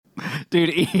Dude,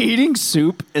 eating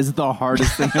soup is the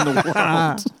hardest thing in the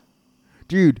world.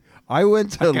 Dude, I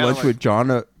went to lunch with John,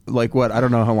 I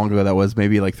don't know how long ago that was,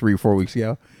 maybe like 3 or 4 weeks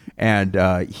ago.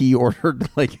 And he ordered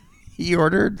like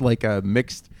a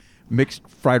mixed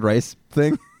fried rice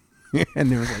thing. And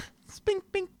there was like, spink,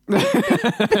 pink. Yeah,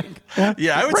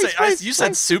 I would Rice, say rice, you said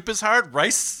rice. soup is hard.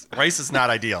 Rice is not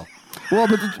ideal. Well,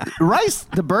 but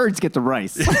the birds get the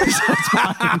rice.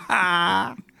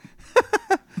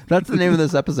 That's the name of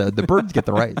this episode. The birds get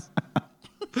the rice.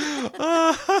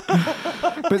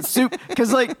 But soup,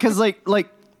 because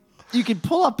you can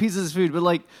pull up pieces of food, but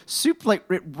like soup,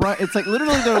 it's like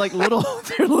literally they're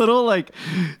little like,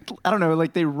 I don't know,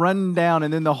 like they run down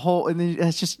and then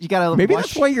it's just, you gotta Maybe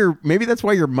wash. that's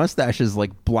why your mustache is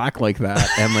like black like that,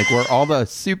 and like where all the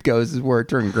soup goes is where it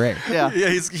turned gray. Yeah. He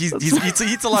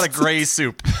eats a lot of gray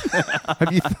soup.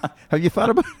 Have you thought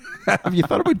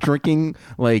about drinking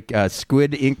like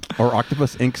squid ink or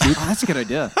octopus ink soup? Oh, that's a good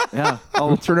idea. Yeah.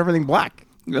 It'll turn everything black.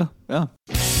 Yeah. Yeah.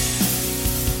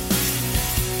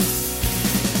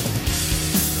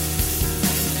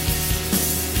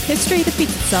 History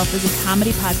Defeats Itself is a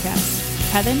comedy podcast.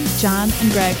 Kevin, John,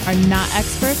 and Greg are not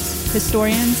experts,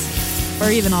 historians, or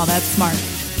even all that smart.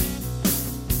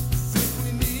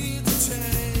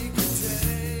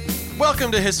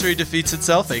 Welcome to History Defeats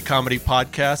Itself, a comedy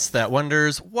podcast that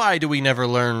wonders, why do we never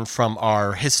learn from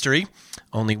our history?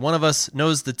 Only one of us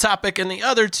knows the topic, and the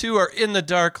other two are in the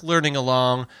dark learning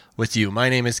along with you. My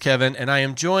name is Kevin, and I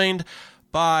am joined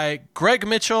by Greg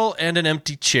Mitchell and an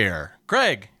empty chair.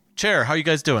 Greg, chair, how you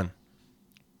guys doing?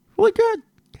 Really good.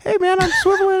 Hey man, I'm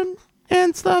swiveling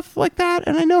and stuff like that,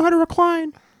 and I know how to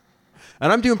recline.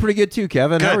 And I'm doing pretty good too,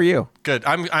 Kevin. Good. How are you? Good.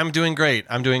 I'm doing great.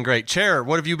 Chair,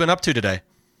 what have you been up to today?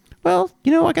 Well, I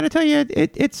got to tell you,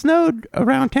 it snowed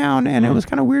around town, and it was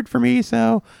kind of weird for me,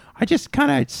 so I just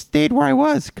kind of stayed where I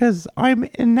was because I'm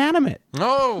inanimate.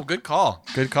 Oh, good call.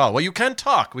 Good call. Well, you can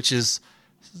talk, which is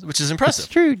impressive.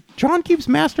 It's true. John keeps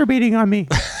masturbating on me.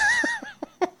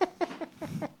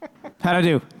 How'd I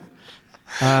do?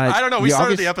 I don't know. We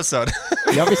started the episode.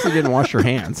 You obviously didn't wash your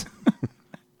hands.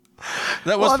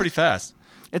 That was pretty fast.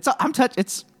 Who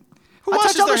Who I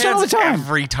washes touch all their the shit all hands the time.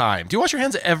 every time? Do you wash your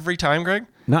hands every time, Greg?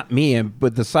 Not me,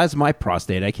 but the size of my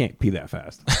prostate, I can't pee that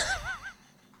fast.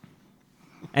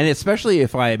 And especially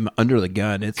if I'm under the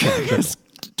gun, it's kind of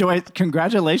tricky.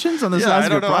 Congratulations on the size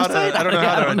of your prostate? I don't know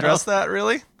how to address that,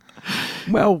 really.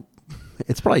 Well,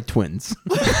 it's probably twins.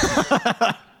 We're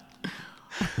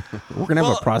going to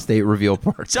have a prostate reveal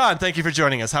party. John, thank you for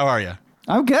joining us. How are you?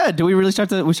 I'm good. Do we really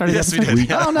start we started Yes, the we episode? did.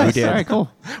 Yeah. Oh, nice. We did. All right,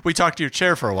 cool. We talked to your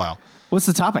chair for a while. What's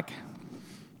the topic?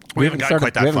 We haven't gotten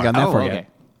quite that we haven't far. gotten that Oh, far okay. yet.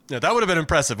 Yeah, that would have been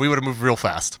impressive. We would have moved real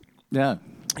fast. Yeah,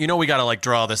 We got to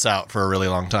draw this out for a really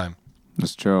long time.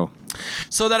 that's true.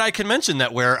 So that I can mention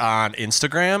that we're on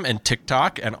Instagram and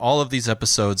TikTok, and all of these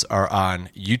episodes are on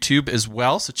YouTube as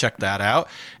well, so check that out.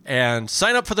 And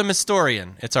sign up for The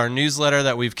Mystorian. It's our newsletter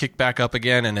that we've kicked back up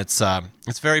again, and it's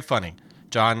very funny.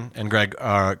 John and Greg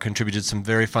contributed some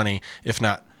very funny, if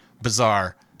not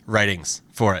bizarre, writings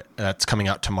for it. That's coming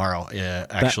out tomorrow,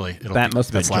 actually. Must have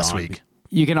that's been last John. week.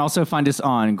 You can also find us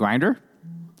on Grindr.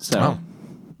 So,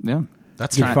 yeah.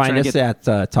 That's You can find us at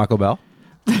Taco Bell.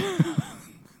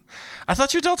 I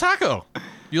thought you were Del Taco.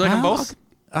 You like them both?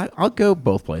 I'll go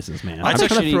both places, man. I I'm took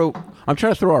trying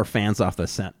to throw our fans off the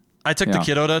scent. I took the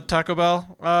kiddo to Taco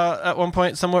Bell at one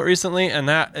point somewhat recently, and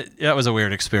that was a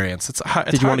weird experience.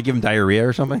 Did you want to give him diarrhea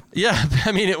or something? Yeah,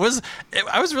 I mean, it was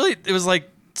like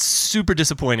super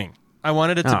disappointing. I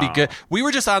wanted it to be good. We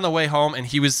were just on the way home, and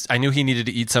I knew he needed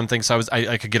to eat something, so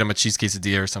I could get him a cheese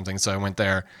quesadilla or something, so I went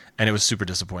there, and it was super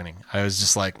disappointing. I was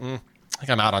just like, I think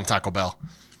I'm out on Taco Bell.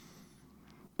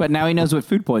 But now he knows what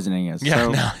food poisoning is.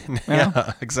 Yeah, so,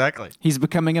 yeah, exactly. He's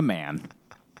becoming a man.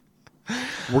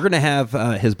 We're going to have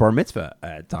his bar mitzvah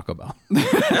at Taco Bell.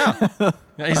 Yeah,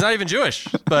 he's not even Jewish,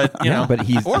 but, but or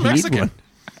he needs Mexican. one.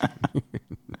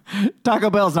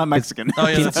 Taco Bell's not Mexican. Oh,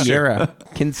 yeah, that's true.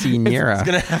 Quinceañera.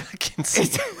 Gonna have a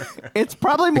quinceañera. It's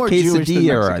probably more Jewish than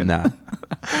Quesadilla. Mexican. Nah.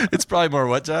 It's probably more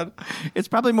what, John? It's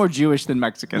probably more Jewish than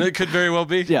Mexican. It could very well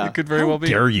be. Yeah. It could very well be.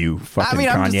 Dare you, fucking I mean,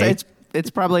 I'm Kanye. just saying it's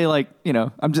probably like,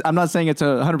 I'm not saying it's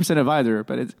 100% of either,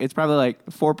 but it's probably like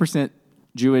 4%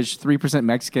 Jewish, 3%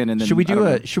 Mexican, and then Should we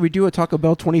do a Taco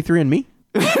Bell 23andMe?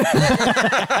 I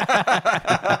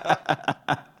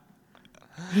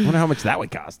wonder how much that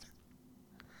would cost.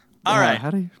 All right. How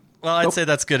do you? Well, I'd say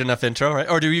that's good enough intro, right?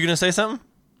 Or are you going to say something?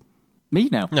 Me?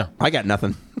 No. No. I got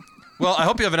nothing. Well, I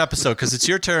hope you have an episode because it's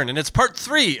your turn, and it's part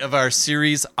 3 of our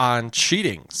series on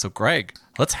cheating. So, Greg,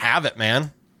 let's have it,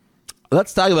 man.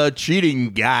 Let's talk about cheating,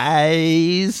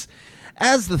 guys.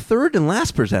 As the third and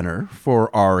last presenter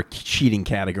for our cheating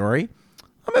category,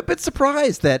 I'm a bit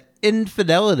surprised that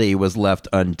infidelity was left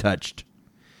untouched.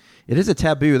 It is a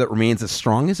taboo that remains as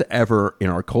strong as ever in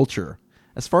our culture.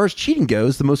 As far as cheating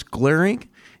goes, the most glaring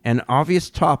and obvious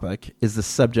topic is the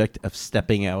subject of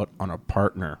stepping out on a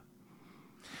partner.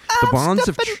 The bonds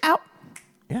of out.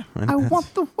 Yeah, I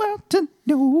want the world to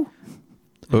know.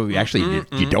 Oh, actually,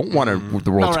 you don't want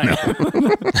the world to know.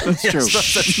 That's true.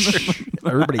 That's true.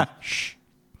 Everybody, shh.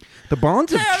 The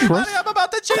bonds of Everybody, trust. I'm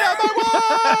about to cheat on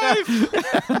my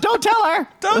wife. Don't tell her.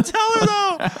 Don't tell her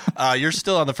though. You're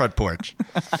still on the front porch.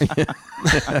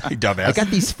 You dumbass. I got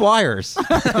these flyers.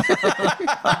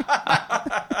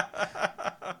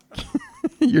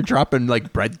 You're dropping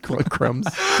like bread crumbs.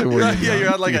 To where Yeah,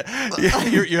 you're on like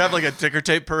you have like a ticker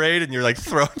tape parade, and you're like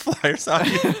throwing flyers on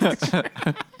you.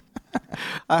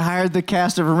 I hired the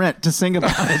cast of Rent to sing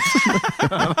about it.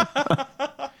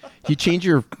 You change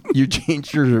your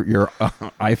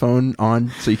iPhone on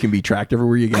so you can be tracked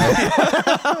everywhere you go.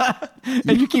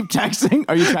 And you keep texting.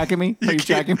 Are you tracking me? Are you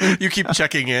tracking me? You keep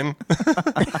checking in.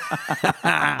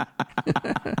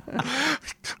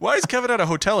 Why is Kevin at a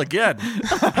hotel again?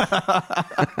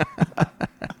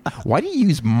 Why do you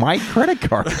use my credit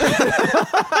card?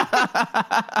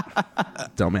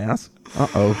 Dumbass.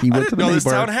 Uh-oh, he went to the No, this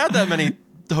minibar. town had that many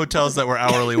hotels that were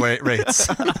hourly rates.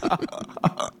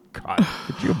 God,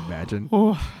 could you imagine?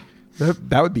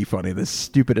 That would be funny. The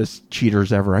stupidest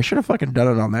cheaters ever. I should have fucking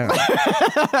done it on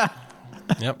that.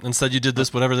 Yep. Instead, you did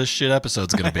this. Whatever this shit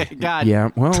episode's gonna be. God.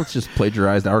 Yeah, well, it's just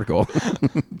plagiarized article.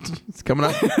 It's coming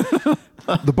up.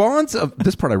 The bonds of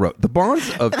this part I wrote. The bonds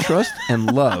of trust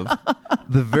and love,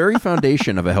 the very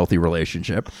foundation of a healthy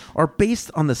relationship, are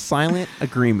based on the silent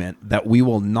agreement that we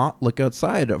will not look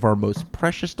outside of our most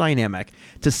precious dynamic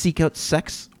to seek out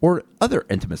sex or other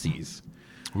intimacies.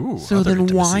 Ooh, So other then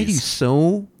why do intimacies.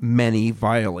 so many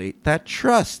violate that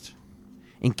trust?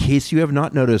 In case you have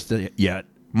not noticed it yet,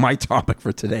 my topic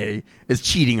for today is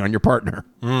cheating on your partner.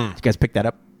 Did you guys pick that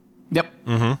up? Yep.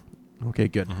 Okay,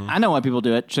 good. I know why people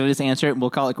do it. Should I just answer it and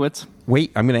we'll call it quits?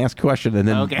 Wait, I'm going to ask a question and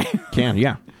then Okay.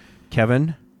 yeah.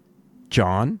 Kevin,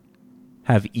 John,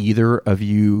 have either of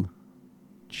you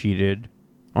cheated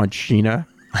on Sheena?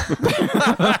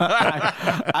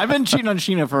 I've been cheating on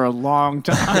Sheena for a long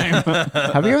time.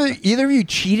 Have either of you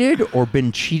cheated or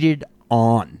been cheated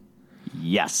on?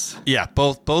 Yes. Yeah,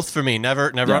 both for me.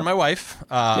 Never Yeah. on my wife,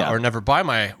 Yeah. or never by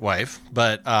my wife.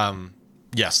 But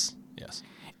yes.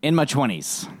 In my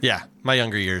 20s, Yeah, my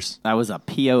younger years. I was a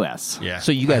POS. Yeah.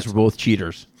 So you guys were both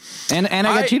cheaters. And I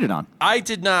got cheated on. I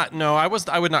did not. No, I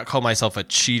would not call myself a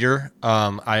cheater.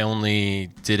 I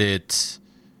only did it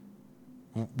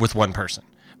with one person.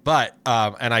 But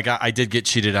and I did get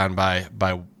cheated on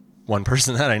by one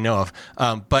person that I know of.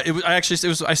 But I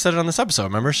said it on this episode.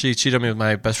 Remember, she cheated on me with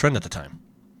my best friend at the time.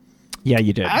 Yeah,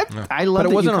 you did. I love But it that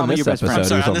wasn't you call on me this your best friend. episode.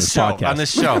 Sorry, It was on this podcast. On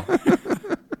this show.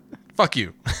 Fuck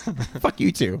you. Fuck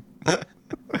you too.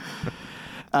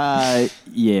 Yeah.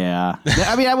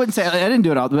 I mean, I wouldn't say I didn't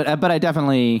do it all, but I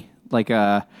definitely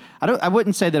I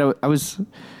wouldn't say that I was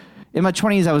in my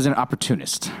 20s. I was an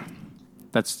opportunist.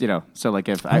 That's so like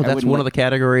if I that's wouldn't one of the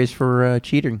categories for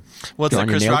cheating. Well, it's John,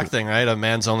 the you Chris nailed Rock it. thing, right? A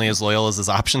man's only as loyal as his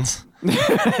options.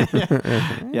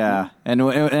 Yeah, and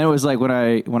it was like when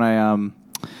I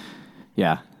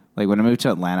moved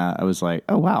to Atlanta, I was like,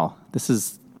 oh wow, this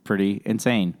is pretty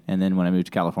insane. And then when I moved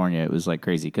to California, it was like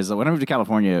crazy because when I moved to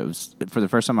California, it was for the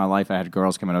first time in my life I had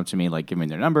girls coming up to me like giving me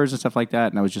their numbers and stuff like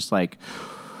that, and I was just like,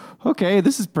 okay,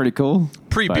 this is pretty cool.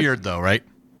 Pre-beard, though, right?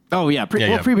 Oh yeah,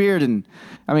 pre-beard, and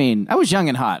I mean, I was young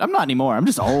and hot. I'm not anymore. I'm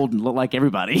just old and look like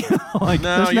everybody. Like,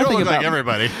 No, there's you don't nothing look like about me.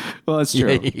 everybody. Well, that's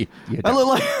true. You I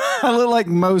look like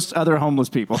most other homeless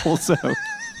people. So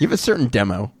have a certain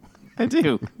demo. I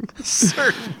do.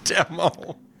 Certain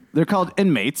demo. They're called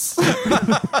inmates.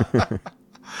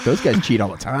 Those guys cheat all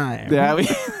the time. Yeah,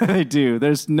 they do.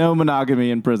 There's no monogamy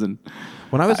in prison.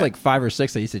 When I was like 5 or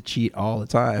 6, I used to cheat all the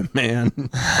time, man.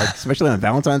 Like, especially on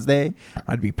Valentine's Day,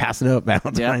 I'd be passing out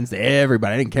Valentine's to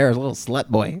everybody. I didn't care. I was a little slut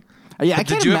boy. Yeah, I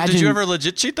can't Did imagine. you ever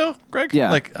legit cheat though, Greg?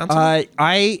 Yeah. Like on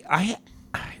something?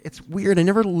 It's weird. I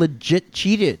never legit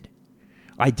cheated.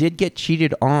 I did get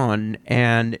cheated on,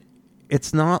 and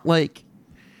it's not like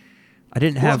I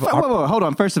didn't have. Whoa, hold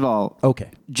on. First of all, Okay.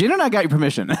 Jen and I got your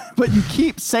permission, but you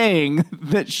keep saying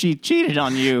that she cheated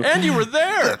on you. And you were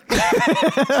there.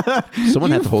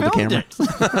 Someone had to hold the filmed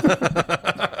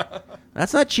camera.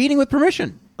 That's not cheating with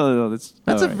permission. Oh, that's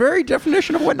That's all a right. very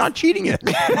definition of what not cheating is.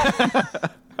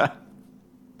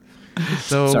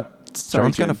 So, Sorry,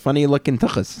 John's got Jen. a funny looking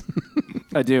tuchus.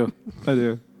 I do.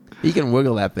 He can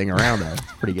wiggle that thing around though. It's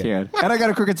pretty good. Yeah. And I got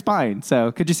a crooked spine.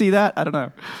 So could you see that? I don't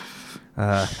know.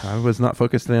 I was not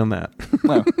focused on that.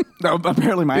 No,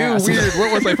 apparently my ass. Weird.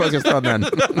 What was I focused on then?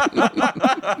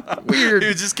 Weird.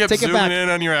 You just kept Take it zooming back. in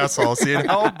on your asshole, seeing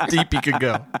how deep you could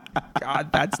go.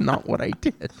 God, that's not what I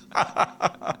did.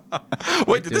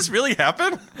 Wait, did this really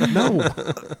happen? No,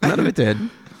 none of it did.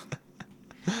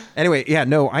 Anyway, yeah,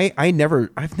 no, I've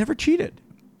never cheated.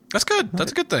 That's good.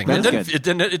 That's a good thing. That It is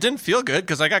didn't. It didn't feel good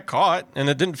because I got caught, and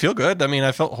it didn't feel good. I mean,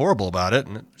 I felt horrible about it.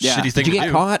 And Yeah. shitty thing Did you to get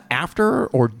do. caught after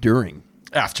or during?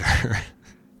 After.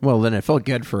 Well, then it felt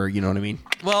good for, you know what I mean?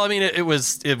 Well, I mean, it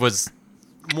was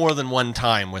more than one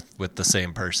time with the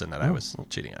same person that I was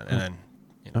cheating on, and then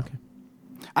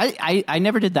Okay. I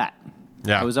never did that.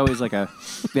 yeah, I was always like I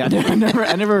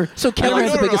never. So Kevin like,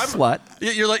 has the no, no, biggest I'm-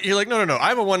 slut. You're like no,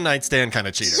 I'm a one night stand kind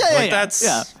of cheater. Yeah, like yeah, that's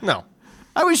yeah. no.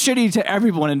 I was shitty to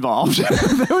everyone involved.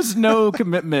 There was no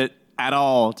commitment at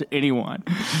all to anyone.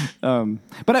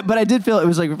 But I did feel it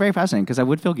was like very fascinating because I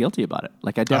would feel guilty about it.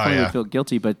 Like I definitely yeah. would feel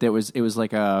guilty, but it was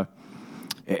like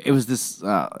it was this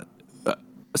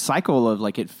cycle of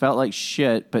like it felt like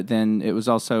shit, but then I was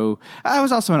also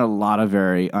in a lot of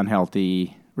very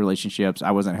unhealthy relationships.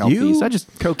 I wasn't healthy, You so I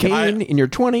just cocaine in your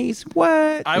 20s?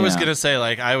 What? I was Yeah. gonna say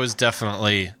like I was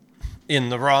definitely in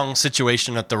the wrong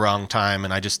situation at the wrong time,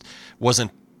 and I just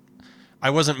wasn't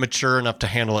mature enough to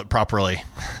handle it properly.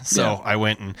 So Yeah. I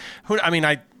went and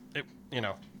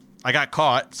I got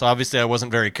caught. So obviously I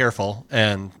wasn't very careful,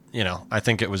 and I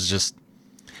think it was just.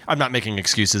 I'm not making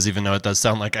excuses, even though it does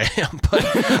sound like I am. But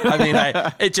I mean,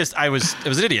 I was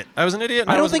an idiot. I was an idiot. And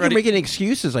I don't wasn't think ready. you're making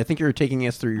excuses. I think you're taking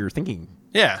us through your thinking.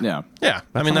 Yeah. Yeah. Yeah.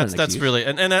 I mean, not an that's excuse. really,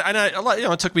 and a lot,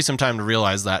 it took me some time to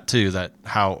realize that too, that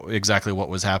how exactly what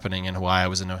was happening and why I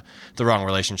was in the wrong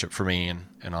relationship for me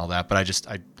and all that. But I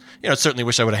certainly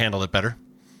wish I would have handled it better.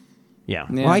 Yeah.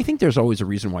 Yeah. Well, I think there's always a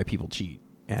reason why people cheat,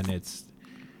 and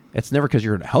it's never because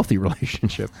you're in a healthy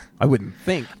relationship. I wouldn't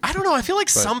think. I don't know. I feel like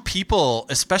some people,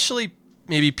 especially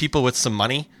maybe people with some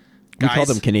money, We call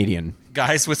them Canadian.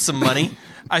 guys with some money.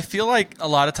 I feel like a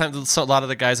lot of times, a lot of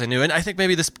the guys I knew, and I think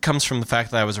maybe this comes from the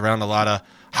fact that I was around a lot of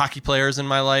hockey players in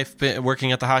my life,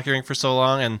 working at the hockey rink for so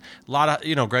long, and a lot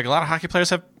of, Greg, a lot of hockey players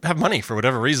have money for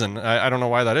whatever reason. I don't know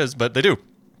why that is, but they do.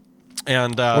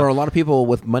 And Or a lot of people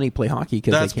with money play hockey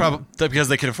because that's they can. probably because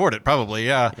they can afford it, probably,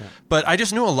 yeah. But I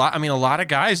just knew a lot. I mean, a lot of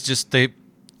guys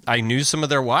I knew some of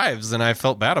their wives, and I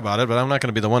felt bad about it. But I'm not going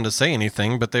to be the one to say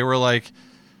anything. But they were like,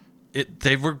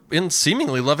 they were in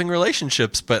seemingly loving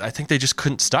relationships, but I think they just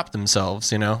couldn't stop themselves.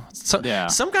 So, Yeah.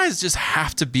 Some guys just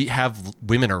have to have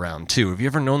women around too. Have you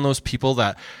ever known those people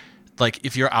that? Like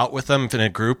if you're out with them in a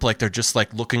group, like they're just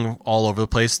like looking all over the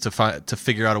place to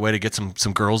figure out a way to get some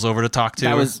girls over to talk to.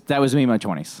 that was me in my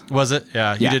 20s. Was it?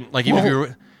 Yeah. You Yeah. didn't like even if you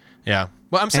were. Yeah.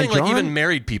 Well, I'm saying like John- even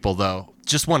married people though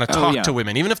just want to talk yeah. to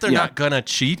women, even if they're Yeah. not gonna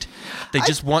cheat. They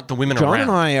just want the women John around.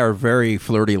 and I are very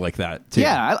flirty like that too.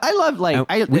 Yeah, I love like And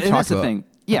I. And we've that's talked the about- thing.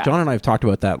 Yeah, John and I have talked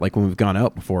about that like when we've gone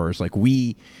out before. It's like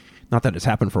not that it's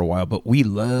happened for a while, but we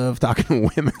love talking to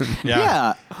women.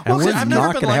 Yeah. And Well, we're I've not never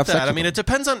been gonna like have sex that. I with mean, them.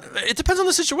 it depends on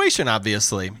the situation,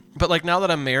 obviously. But like now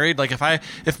that I'm married, like if I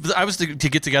was to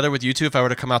get together with you two, if I were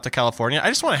to come out to California, I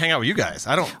just want to hang out with you guys.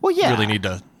 I don't Well, yeah. really need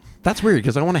to. That's weird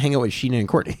because I want to hang out with Sheena and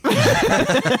Courtney,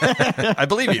 I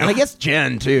believe you. and I guess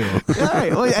Jen too. All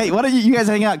right. Well, hey, why don't you guys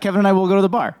hang out? Kevin and I will go to the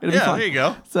bar. It'll be Yeah, fun. there you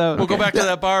go. So we'll go back to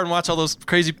that bar and watch all those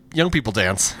crazy young people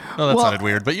dance. Oh, that Well- sounded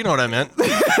weird, but you know what I meant.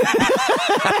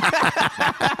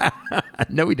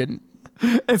 No, we didn't.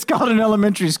 It's called an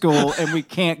elementary school, and we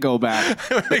can't go back.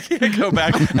 We can't go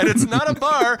back, and it's not a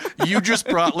bar. You just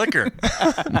brought liquor.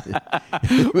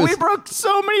 We broke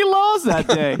so many laws that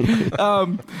day.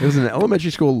 It was an elementary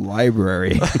school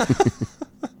library.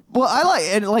 Well,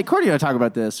 I like Courtney and I talk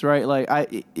about this, right? Like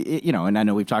and I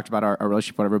know we've talked about our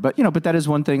relationship, whatever, but but that is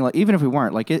one thing. Like even if we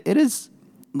weren't, like it is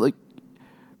like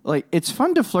it's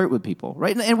fun to flirt with people,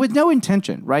 right? And with no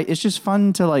intention, right? It's just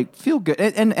fun to like feel good.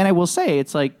 And I will say,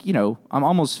 it's like I'm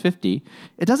almost 50.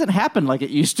 It doesn't happen like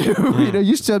it used to.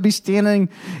 Used to be standing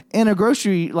in a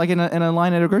grocery, like in a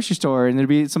line at a grocery store, and there'd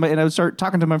be somebody, and I would start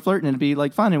talking to them and flirting, and it'd be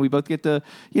like fun, and we both get to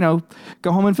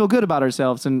go home and feel good about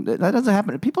ourselves. And that doesn't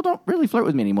happen. People don't really flirt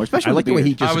with me anymore, especially I with like the way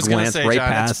he beard. I just was gonna glanced say, right John,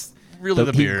 past. it's really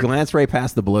the he beard. glanced right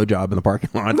past the blowjob in the parking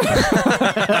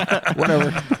lot.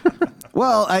 Whatever.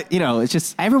 Well, it's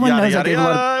just everyone Yada, knows I yada, gave a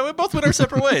lot of yada. We both went our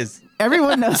separate ways.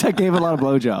 everyone knows I gave a lot of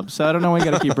blowjobs, so I don't know why you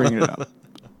got to keep bringing it up.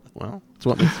 Well, it's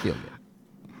what makes you feel good.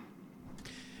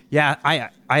 Yeah,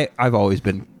 I've always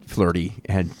been flirty,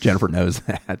 and Jennifer knows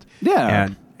that. Yeah.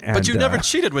 and But you never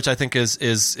cheated, which I think is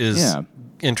Yeah.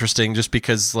 interesting, just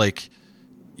because like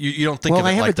you don't think Well, of it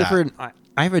I have like a different. that.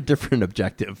 I have a different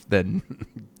objective than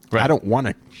Right. I don't want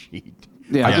to cheat.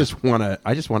 Yeah. I just want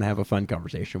to have a fun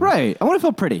conversation. With Right. I want to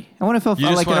feel pretty. I want to feel You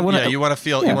just like I want, want yeah, you want to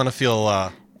feel, yeah. you want to feel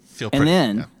pretty. And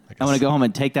then Yeah, I want guess. to go home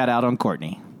and take that out on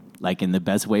Courtney, like in the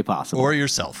best way possible. or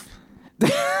yourself.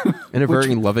 in a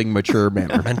very loving, mature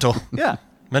manner. Mental, yeah.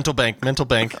 mental bank.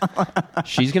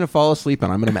 She's gonna fall asleep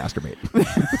and I'm gonna masturbate,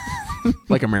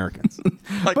 like Americans.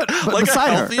 Like, but like a beside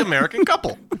her. healthy American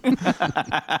couple.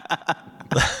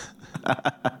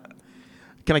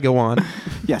 Can I go on?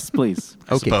 Yes, please.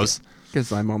 I suppose.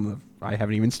 Because I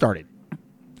haven't even started.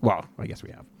 Well, I guess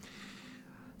we have.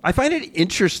 I find it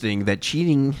interesting that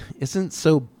cheating isn't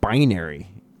so binary.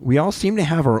 We all seem to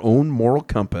have our own moral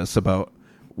compass about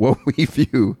what we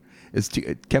view as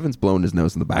Kevin's blowing his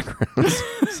nose in the background.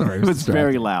 Sorry, It was distracted.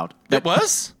 very loud. It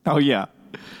was. Oh yeah.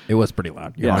 It was pretty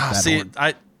loud. Yeah. Like that See,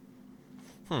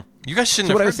 horn. you guys shouldn't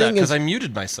So what I have was heard that saying because is- I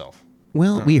muted myself.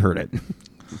 Well, we heard it.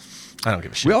 I don't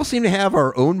give a shit. We all seem to have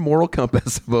our own moral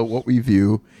compass about what we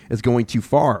view as going too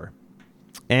far.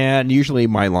 And usually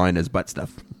my line is butt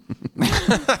stuff.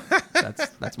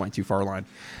 That's my too far line.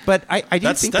 But I do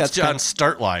that's think that's kind John's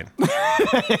start line.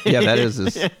 yeah,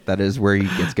 that is where he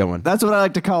gets going. That's what I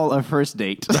like to call a first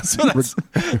date. That's what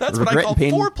I Regret call and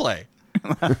pain. foreplay.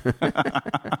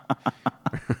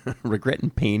 Regret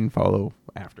and pain follow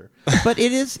after. But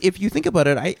it is, if you think about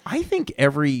it, I think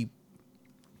every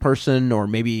person or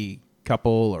maybe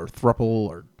couple or thruple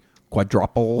or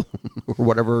quadruple or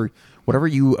whatever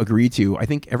you agree to, I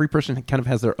think every person kind of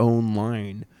has their own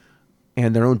line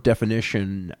and their own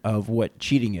definition of what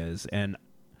cheating is. And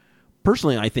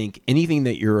personally, I think anything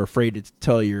that you're afraid to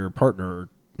tell your partner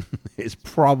is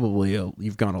probably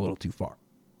you've gone a little too far.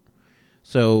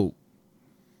 So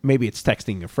maybe it's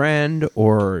texting a friend,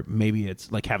 or maybe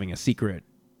it's like having a secret.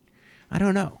 I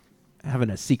don't know, having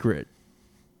a secret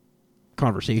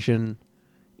conversation,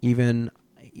 even,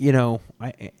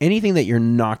 anything that you're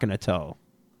not going to tell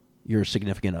your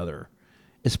significant other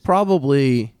is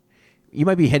probably, you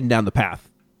might be heading down the path.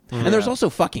 And there's also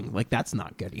fucking, like, that's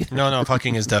not good either. No,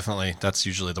 fucking is that's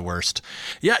usually the worst.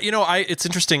 Yeah, it's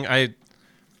interesting.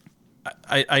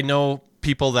 I know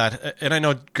people that, and I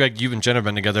know, Greg, you and Jen have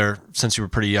been together since you were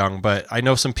pretty young, but I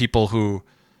know some people who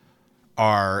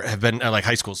have been like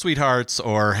high school sweethearts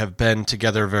or have been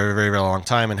together a very, very, very long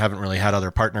time and haven't really had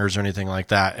other partners or anything like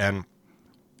that. And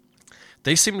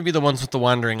they seem to be the ones with the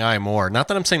wandering eye more. Not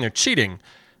that I'm saying they're cheating.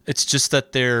 It's just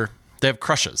that they have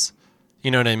crushes. You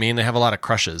know what I mean? They have a lot of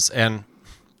crushes. And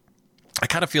I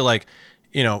kind of feel like,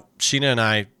 Sheena and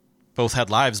I both had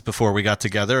lives before we got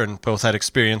together and both had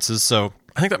experiences. So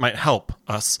I think that might help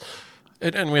us.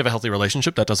 And we have a healthy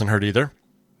relationship. That doesn't hurt either.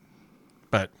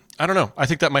 But I don't know. I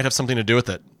think that might have something to do with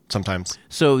it sometimes.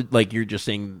 So, like, you're just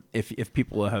saying if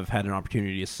people have had an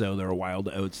opportunity to sow their wild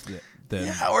oats, then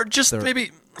Yeah, or just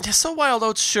maybe so wild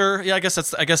oats. Sure, yeah, I guess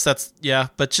that's yeah.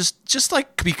 But just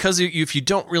like, because if you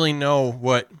don't really know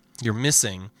what you're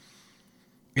missing,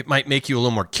 it might make you a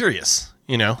little more curious,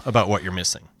 about what you're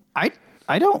missing. I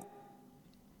don't.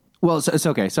 Well, it's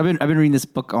okay. So I've been reading this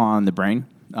book on the brain,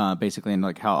 basically, and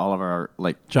like how all of our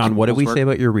John, what did we work. say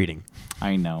about your reading?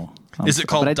 I know. Is it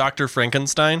called But Dr.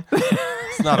 Frankenstein?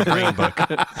 It's not a brain book.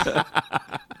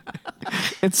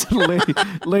 It's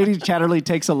Lady Chatterley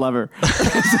Takes a Lover.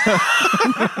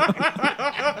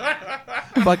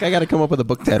 Fuck, I got to come up with a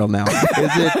book title now.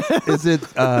 Is it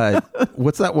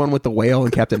what's that one with the whale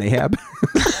and Captain Ahab?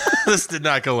 This did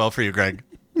not go well for you, Greg.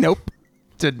 Nope,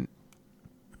 didn't.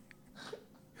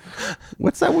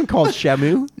 What's that one called?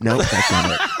 Shamu? Nope, that's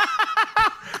not it.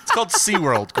 It's called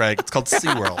SeaWorld, Greg. It's called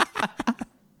SeaWorld.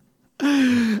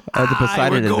 The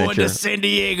Poseidon Adventure. San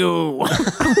Diego.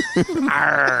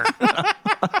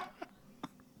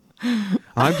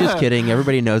 I'm just kidding.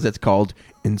 Everybody knows it's called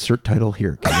Insert Title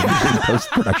Here. Post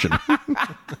production.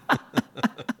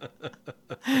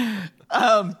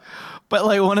 But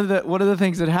like one of the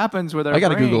things that happens with our I got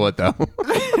to brain Google it though.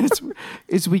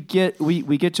 is we get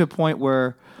to a point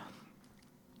where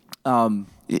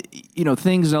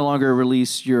things no longer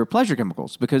release your pleasure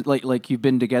chemicals because like you've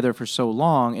been together for so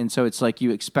long, and so it's like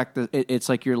you expect that it's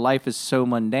like your life is so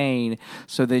mundane,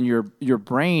 so then your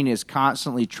brain is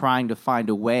constantly trying to find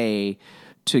a way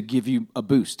to give you a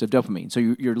boost of dopamine. So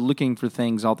you're looking for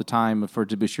things all the time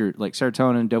to boost your like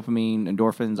serotonin, dopamine,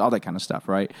 endorphins, all that kind of stuff,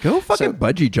 right? Go fucking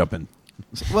bungee jumping.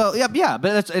 Well, yeah,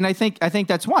 but I think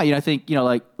that's why. I think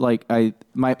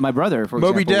my brother, for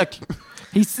Moby example, Dick.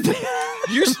 He's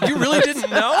You really didn't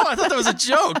know? I thought that was a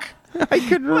joke. I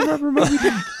couldn't remember Moby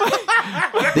Dick.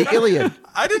 The Iliad.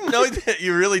 I didn't know that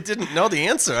you really didn't know the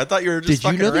answer. I thought you were just Did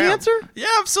you fucking know the around. answer? Yeah,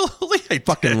 absolutely. I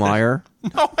Fucking did. liar.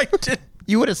 No, I didn't.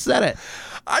 You would have said it.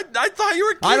 I thought you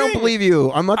were kidding. I don't believe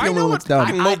you. I'm not the I only know one what that's done.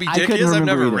 fucking Moby I Dick couldn't is. I've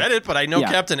never remember either. read it, but I know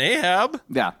Yeah. Captain Ahab.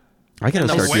 Yeah. I gotta And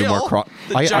the start doing more. whale,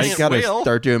 the I giant gotta whale.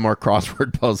 start doing more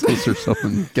crossword puzzles or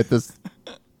something. Get this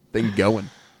thing going.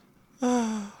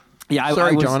 Yeah.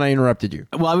 Sorry, I was, John. I interrupted you.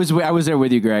 Well, I was there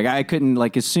with you, Greg. I couldn't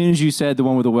as soon as you said the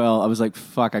one with the well, I was like,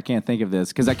 "Fuck, I can't think of this,"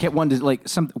 because I kept wanting to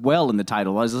some well in the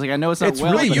title. I was just like, I know it's not It's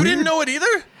well. really but You didn't know it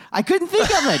either? I couldn't think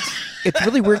of it. It's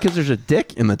really weird because there's a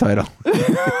dick in the title.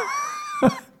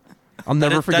 I'll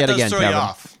never forget that does again, throw Kevin. you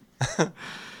off.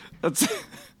 That's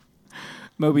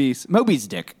Moby's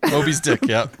dick. Moby's Dick,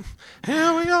 yep.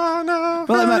 Here we are now.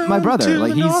 Well, my brother, to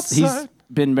like the north he's side.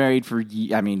 been married for.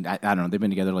 I mean, I don't know. They've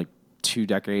been together like 2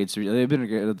 decades. They've been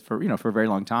together for a very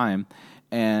long time,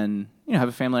 and have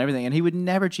a family and everything. And he would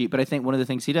never cheat. But I think one of the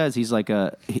things he does, he's like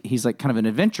kind of an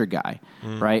adventure guy,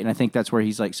 right? And I think that's where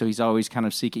he's like. So he's always kind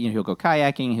of seeking. He'll go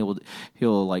kayaking.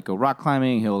 He'll like go rock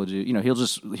climbing. He'll do.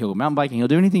 He'll go mountain biking. He'll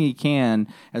do anything he can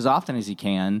as often as he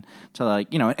can to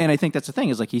And I think that's the thing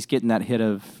is like he's getting that hit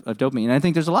of dopamine. And I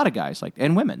think there's a lot of guys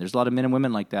and women. There's a lot of men and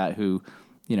women like that who.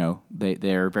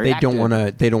 They're very. They active. don't want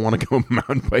to. They don't want to go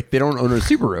mountain bike. They don't own a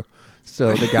Subaru,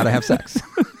 so they got to have sex.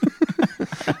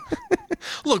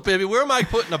 Look, baby, where am I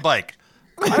putting a bike?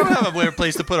 I don't have a weird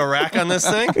place to put a rack on this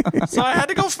thing, so I had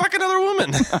to go fuck another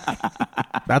woman.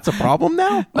 That's a problem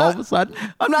now. All of a sudden,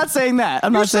 I'm not saying that.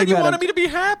 I'm You not said saying you that. wanted me to be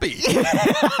happy.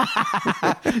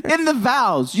 In the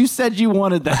vows, you said you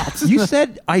wanted that. you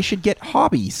said I should get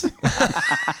hobbies.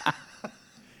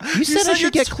 You said I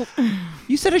should get.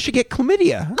 You said I should get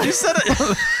chlamydia. You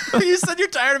said you're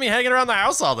tired of me hanging around the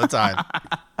house all the time.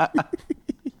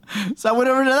 So I went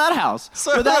over to that house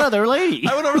with that other lady.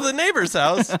 I went over to the neighbor's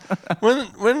house when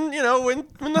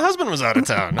the husband was out of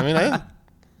town. I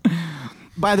mean,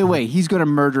 By the way, he's going to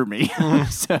murder me.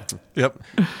 So, yep,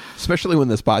 Especially when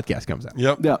this podcast comes out.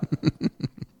 yep. yeah.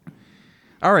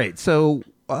 All right, so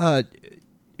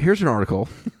here's an article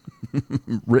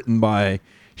written by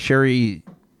Sherry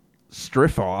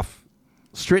Stritoff.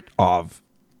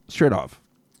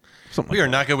 Something We are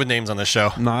not good with names on this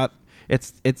show. not.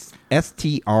 It's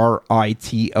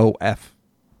Stritof.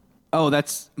 Oh,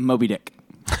 that's Moby Dick.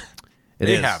 It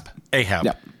is. Ahab.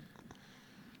 Yeah.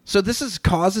 So this is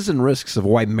causes and risks of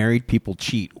why married people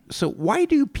cheat. So why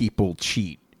do people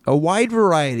cheat? A wide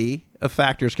variety of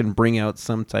factors can bring out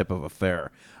some type of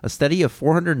affair. A study of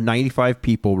 495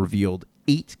 people revealed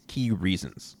 8 key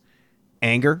reasons: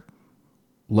 anger,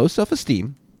 low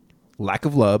self-esteem, lack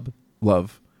of love,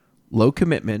 low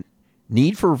commitment,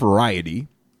 need for variety,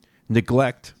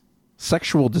 neglect,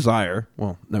 sexual desire,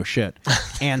 well, no shit,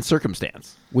 and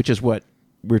circumstance, which is what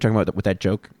we were talking about with that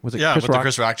joke. Was it Yeah, Chris with Rock? the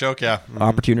Chris Rock joke. Yeah.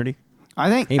 Opportunity? I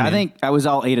think Hey, man. I think I was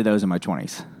all 8 of those in my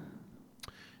 20s.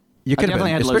 You could have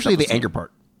definitely been, had low especially the self-esteem. anger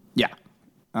part. Yeah.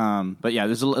 But yeah,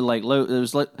 there's like low. It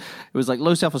was like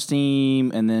low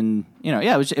self-esteem, and then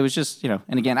it was just and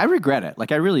again, I regret it.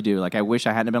 Like I really do. Like I wish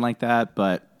I hadn't been like that,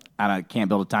 but I can't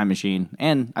build a time machine,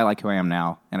 and I like who I am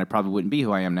now, and I probably wouldn't be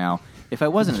who I am now if I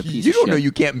wasn't a piece You of don't shit. know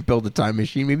you can't build a time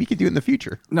machine. Maybe you could do it in the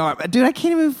future. No, dude, I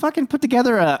can't even fucking put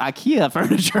together a IKEA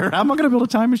furniture. I'm not gonna build a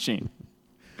time machine.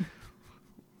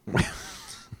 Can't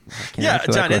Yeah, answer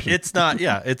that John, question. it's not.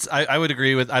 Yeah, it's. I would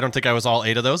agree with. I don't think I was all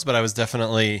 8 of those, but I was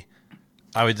definitely.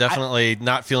 I was definitely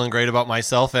not feeling great about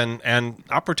myself and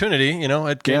opportunity.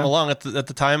 It came Yeah. along at the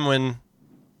time when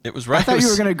it was right. I thought you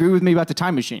were going to agree with me about the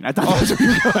time machine. I thought that's where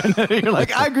you were going. You're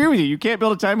like, I agree with you. You can't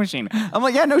build a time machine. I'm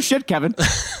like, yeah, no shit, Kevin.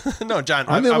 No, John.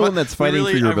 I'm the one that's fighting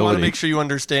for your I want ability. to make sure you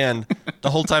understand the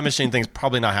whole time machine thing's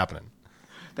probably not happening.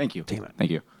 Thank you. Damn it.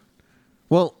 Thank you.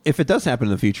 Well, if it does happen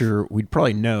in the future, we'd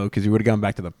probably know because we would have gone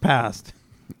back to the past.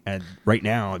 And right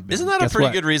now, it'd be, Isn't that a guess pretty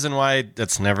what? good reason why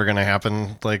that's never going to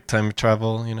happen? Like time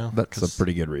travel, That's 'Cause- a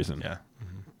pretty good reason. Yeah.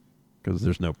 Because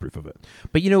there's no proof of it.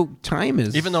 But time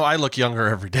is Even though I look younger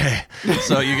every day,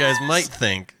 so you guys might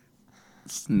think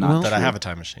It's not that I true. have a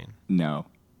time machine. No.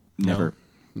 Never.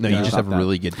 no, you Yeah, just stop have a that.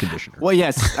 really good conditioner. Well,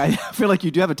 yes, I feel like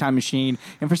you do have a time machine,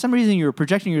 and for some reason you're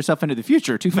projecting yourself into the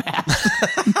future too fast.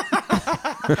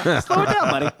 Slow it down,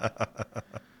 buddy.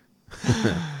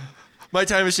 My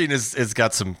time machine it's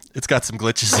got some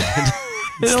glitches in it.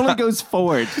 It only goes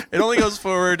forward. It only goes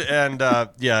forward, and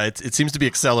it seems to be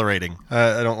accelerating.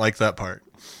 I don't like that part.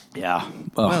 Yeah.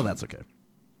 Well, that's okay.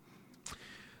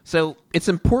 So it's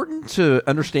important to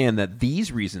understand that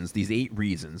these reasons, these 8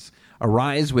 reasons,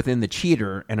 arise within the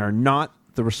cheater and are not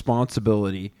the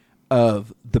responsibility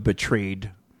of the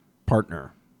betrayed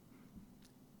partner.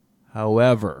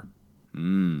 However,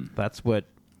 that's what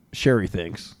Sherry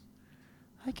thinks.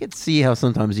 I could see how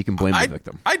sometimes you can blame the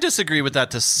victim. I disagree with that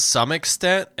to some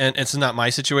extent, and it's not my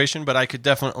situation, but I could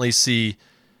definitely see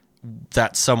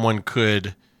that someone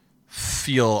could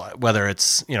feel, whether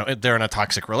it's, they're in a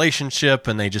toxic relationship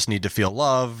and they just need to feel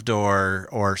loved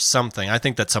or something. I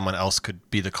think that someone else could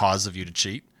be the cause of you to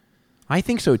cheat. I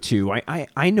think so too.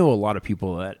 I know a lot of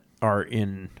people that are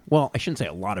in, well, I shouldn't say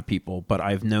a lot of people, but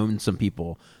I've known some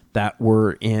people that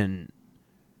were in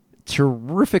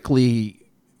terrifically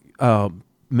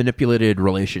manipulated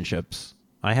relationships.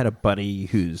 I had a buddy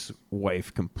whose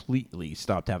wife completely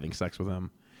stopped having sex with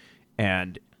him.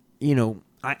 And,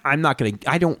 I'm not going to,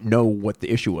 I don't know what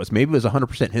the issue was. Maybe it was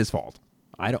 100% his fault.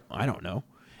 I don't know.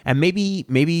 And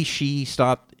maybe she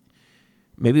stopped,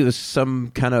 maybe it was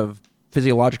some kind of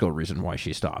physiological reason why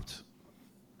she stopped.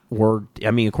 Or,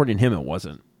 according to him, it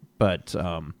wasn't. But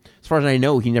as far as I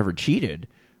know, he never cheated.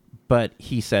 But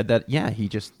he said that,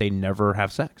 they never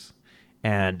have sex.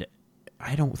 And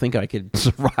I don't think I could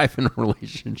survive in a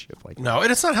relationship like that. No,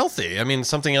 and it's not healthy.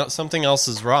 Something else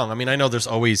is wrong. I know there's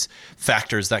always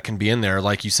factors that can be in there,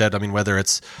 like you said. Whether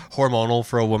it's hormonal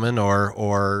for a woman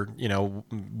or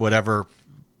whatever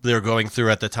they're going through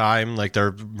at the time, like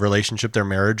their relationship, their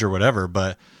marriage, or whatever.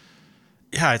 But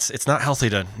yeah, it's not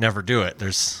healthy to never do it.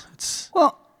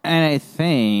 Well, and I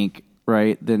think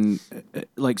then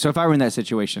so if I were in that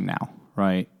situation now,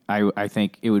 right, I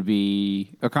think it would be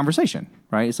a conversation,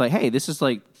 right? It's like, hey, this is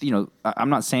like, I'm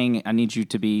not saying I need you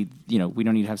to be, we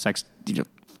don't need to have sex,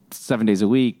 7 days a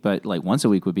week, but like once a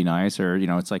week would be nice. Or,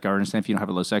 it's like, I understand if you don't have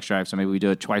a low sex drive, so maybe we do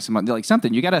it twice a month, like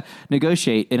something. You got to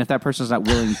negotiate. And if that person's not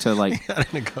willing to like, you got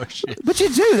to negotiate. But you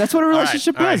do. That's what a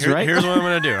relationship is, right? Here's what I'm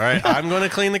going to do. All right. I'm going to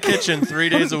clean the kitchen 3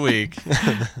 days a week.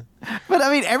 But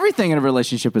everything in a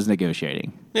relationship is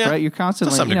negotiating, right? You're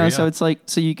constantly, degree, so it's like,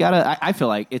 so you got to, I feel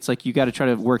like it's like, you got to try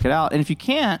to work it out. And if you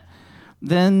can't,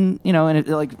 then, and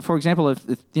like, for example,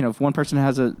 if one person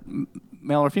has a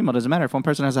male or female, doesn't matter. If one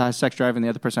person has a high sex drive and the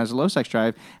other person has a low sex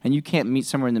drive and you can't meet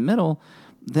somewhere in the middle,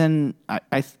 then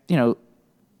I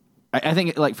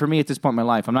think like for me at this point in my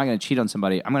life, I'm not going to cheat on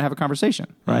somebody. I'm going to have a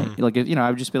conversation, right? Mm-hmm. Like, I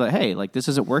would just be like, hey, like this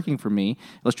isn't working for me.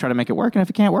 Let's try to make it work. And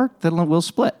if it can't work, then we'll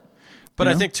split. But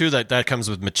I think too that comes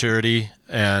with maturity,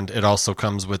 and it also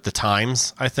comes with the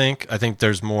times. I think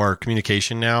there's more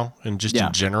communication now, and just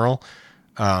in general,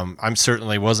 I'm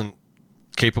certainly wasn't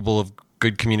capable of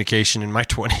good communication in my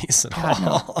 20s at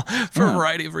all for a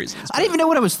variety of reasons. I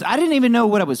didn't even know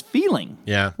what I was feeling.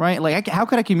 Yeah. Right. Like, how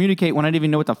could I communicate when I didn't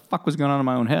even know what the fuck was going on in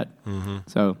my own head? Mm-hmm.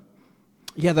 So.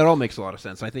 Yeah, that all makes a lot of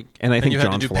sense. I think you John's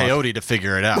had to do peyote to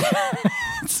figure it out.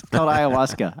 It's called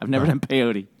ayahuasca. I've never done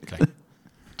peyote. Okay.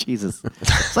 Jesus.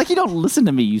 It's like you don't listen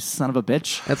to me, you son of a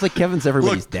bitch. That's like Kevin's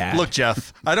everybody's dad. Look,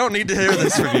 Jeff, I don't need to hear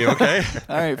this from you, okay?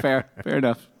 All right, fair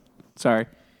enough. Sorry.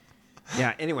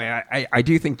 Yeah, anyway, I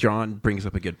do think John brings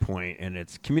up a good point, and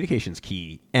it's communication's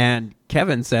key. And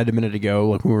Kevin said a minute ago,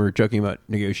 like when we were joking about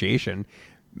negotiation,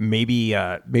 maybe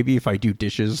if I do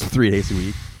dishes 3 days a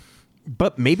week,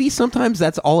 but maybe sometimes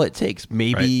that's all it takes.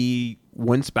 Maybe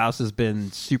one spouse has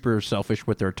been super selfish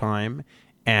with their time,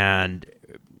 and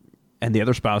the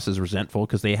other spouse is resentful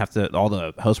because they have to, all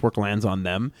the housework lands on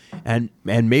them, and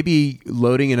maybe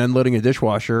loading and unloading a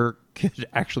dishwasher could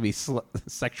actually be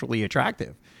sexually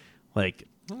attractive. Like,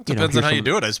 depends on how you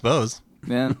do it, I suppose.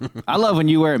 Yeah, I love when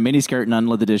you wear a miniskirt and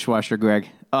unload the dishwasher, Greg.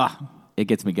 It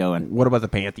gets me going. What about the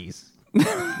panties?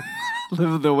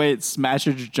 The way it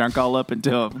smashes your junk all up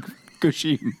into a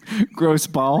gushy, gross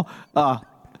ball.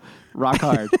 Rock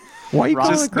hard. Why you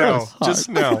just no? Just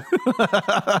no.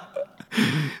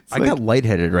 I got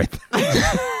lightheaded right there.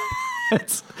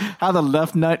 It's how the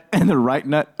left nut and the right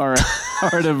nut are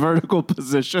in a vertical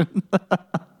position.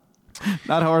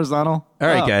 Not horizontal. All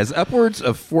right, guys. Upwards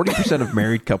of 40% of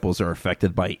married couples are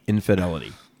affected by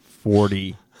infidelity.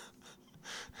 40%.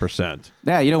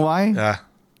 Yeah, you know why? Yeah.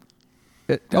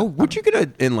 Would you get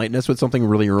to enlighten us with something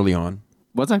really early on?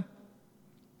 Was I?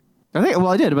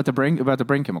 I did about the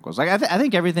brain chemicals. Like I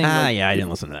think everything. Yeah, I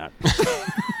didn't listen to that.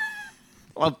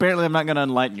 Well, apparently I'm not going to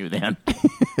enlighten you then.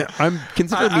 I'm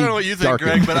considering. I don't know what you think,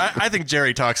 Greg, but I think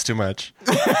Jerry talks too much.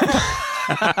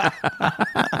 I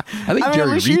think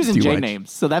Jerry reads using too J much.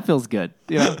 names, so that feels good.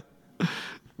 Yeah.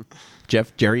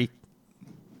 Jeff, Jerry,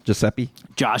 Giuseppe,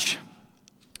 Josh,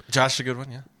 a good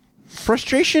one, yeah.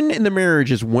 Frustration in the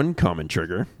marriage is one common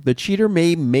trigger. The cheater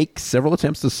may make several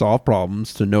attempts to solve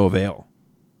problems to no avail.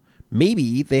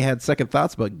 Maybe they had second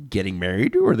thoughts about getting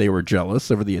married, or they were jealous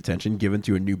over the attention given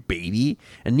to a new baby,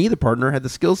 and neither partner had the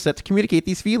skill set to communicate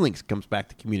these feelings. Comes back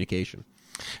to communication.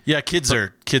 Yeah, kids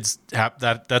have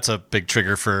that's a big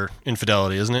trigger for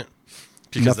infidelity, isn't it?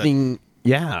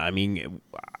 I mean,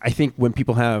 I think when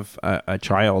people have a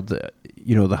child,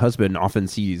 the husband often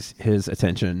sees his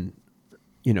attention,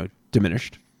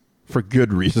 diminished for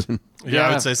good reason. Yeah,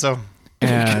 I would say so.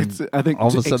 And I think all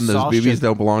of a sudden those exhaustion. boobies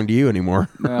don't belong to you anymore.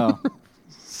 No.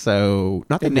 So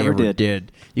not that they never ever did.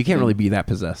 did. You can't really be that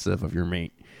possessive of your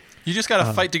mate. You just got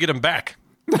to fight to get him back.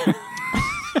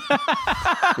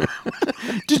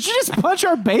 Did you just punch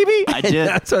our baby? I did.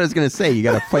 That's what I was going to say. You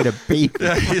got to fight a baby.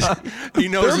 He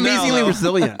knows They're now, amazingly though.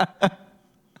 resilient.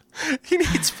 He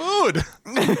needs food.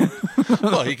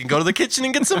 Well, he can go to the kitchen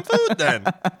and get some food then.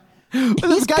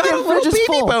 This Got a goddamn fridge little is baby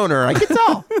full. boner. I can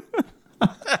tell.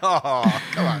 Oh,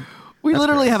 come on. We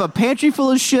literally have a pantry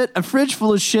full of shit, a fridge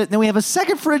full of shit, and then we have a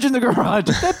second fridge in the garage.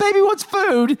 If that baby wants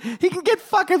food, he can get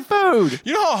fucking food.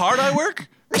 You know how hard I work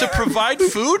to provide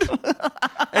food?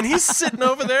 And he's sitting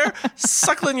over there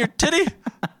suckling your titty?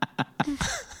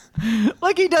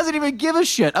 Like he doesn't even give a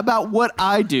shit about what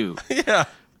I do. Yeah.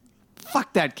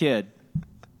 Fuck that kid.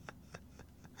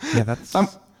 Yeah, that's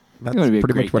gonna be a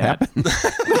pretty great much what dad. happened.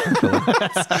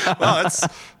 Well, that's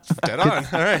dead on.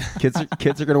 All right. Kids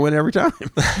are going to win every time.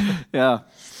 Yeah.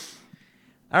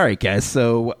 All right, guys.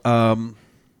 So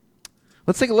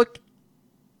let's take a look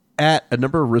at a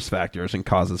number of risk factors and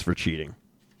causes for cheating.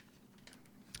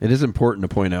 It is important to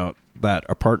point out that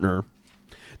a partner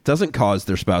doesn't cause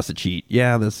their spouse to cheat.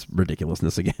 Yeah, that's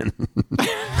ridiculousness again.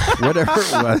 Whatever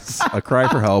it was, a cry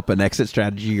for help, an exit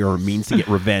strategy, or a means to get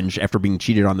revenge after being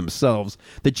cheated on themselves,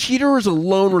 the cheater is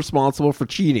alone responsible for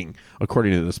cheating,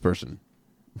 according to this person.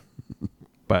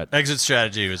 But Exit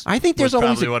strategy was. I think there's was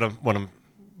always probably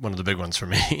one of the big ones for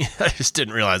me. I just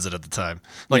didn't realize it at the time.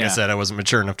 Like I Yeah. said, I wasn't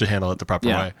mature enough to handle it the proper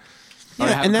Yeah. way. Or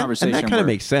have a and that conversation kind where- of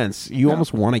makes sense. You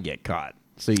almost want to get caught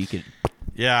so you could.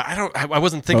 Yeah, I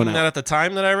wasn't thinking no. that at the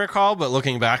time that I recall, but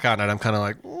looking back on it, I'm kind of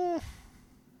like,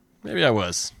 maybe I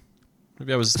was.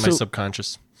 Maybe I was my So-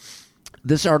 subconscious.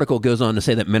 This article goes on to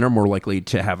say that men are more likely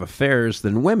to have affairs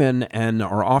than women and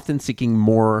are often seeking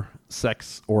more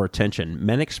sex or attention.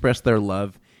 Men express their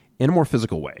love in a more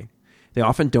physical way. They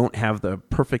often don't have the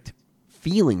perfect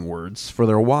feeling words for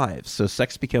their wives, so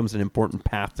sex becomes an important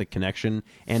path to connection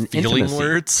and Feeling intimacy.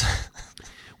 words.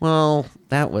 Well,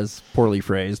 that was poorly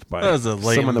phrased by That was a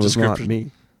lame someone that was not description.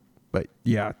 me. But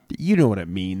yeah, you know what it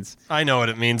means. I know what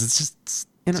it means. It's just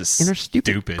In our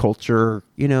stupid culture,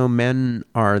 men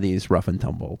are these rough and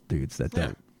tumble dudes that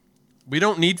don't. We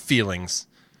don't need feelings.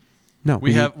 No,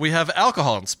 We have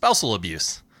alcohol and spousal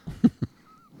abuse.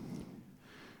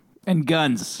 And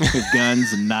guns. We have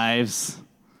guns and knives.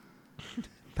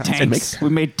 makes- Tanks. We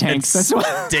made tanks. That's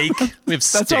why. Steak. We have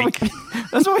That's why, steak.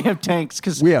 that's why we have tanks,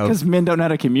 We have- because men don't know how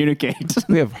to communicate.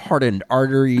 We have hardened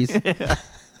arteries.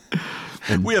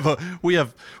 We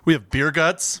have beer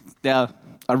guts. Yeah,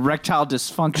 erectile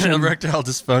dysfunction. Erectile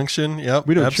dysfunction. Yep.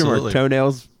 We don't absolutely. trim our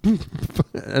toenails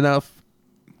enough.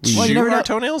 Well, you Chew never our know-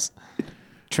 trynails?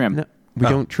 Trim. No, we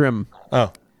don't trim.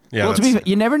 Oh. Yeah. Well, that's-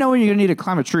 you never know when you're going to need to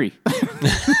climb a tree.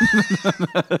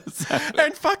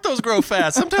 and fuck, those grow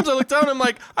fast. Sometimes I look down and I'm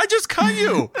like, I just cut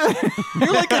you.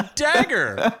 You're like a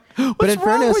dagger. But in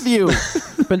wrong fairness, with you?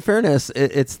 But in fairness,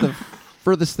 it's the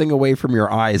furthest thing away from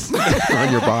your eyes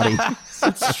on your body.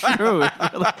 It's true. It's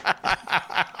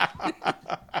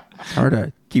hard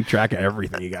to keep track of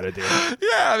everything you got to do.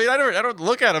 Yeah, I mean, I don't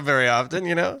look at them very often,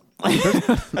 And then all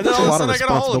of a a lot sudden of I got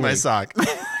a hole in my responsibility. sock.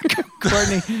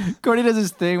 Courtney does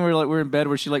this thing where we're in bed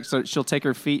where she'll take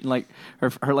her feet and like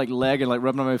her like leg and like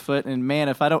rub it on my foot, and man,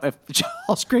 if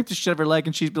I'll scrape the shit of her leg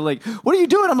and she'd be like, "What are you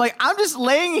doing?" I'm like, "I'm just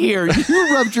laying here.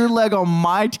 You rubbed your leg on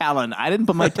my talon. I didn't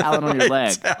put my talon on your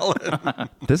leg."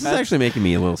 This is actually making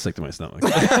me a little sick to my stomach.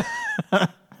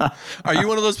 Are you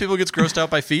one of those people who gets grossed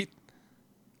out by feet?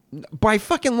 By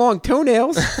fucking long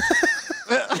toenails.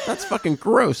 That's fucking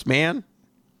gross, man.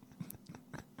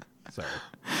 Sorry.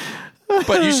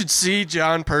 But you should see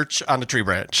John perch on a tree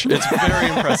branch. It's very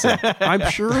impressive. I'm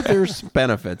sure there's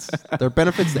benefits. There are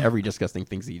benefits to every disgusting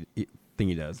thing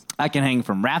he does. I can hang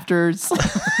from rafters.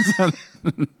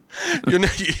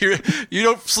 You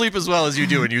don't sleep as well as you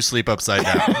do when you sleep upside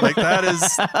down. Like that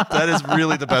is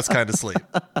really the best kind of sleep.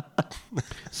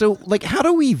 So, like, how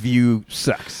do we view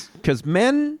sex? Because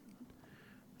men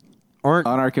aren't.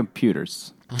 On our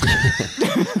computers.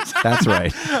 That's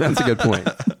right. That's a good point.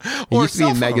 It Or used to be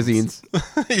in cell phones. magazines.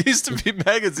 It used to be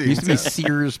magazines. It used to be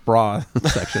Sears bra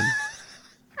section.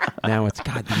 Now it's,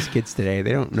 God, these kids today,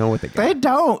 they don't know what they got. They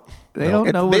don't. They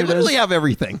don't know what They it is. literally have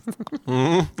everything.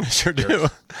 Sure do.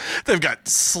 They've got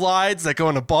slides that go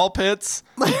into ball pits.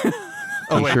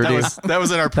 Oh wait, sure do. that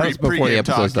was in our That was before the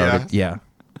episode talk. started. Yeah.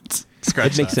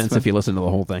 Scratch It makes that. sense if you listen to the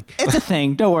whole thing. It's a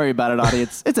thing. Don't worry about it,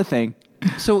 audience. It's a thing.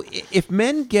 So if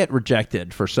men get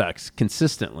rejected for sex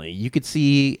consistently, you could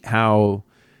see how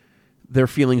their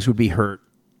feelings would be hurt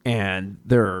and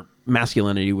their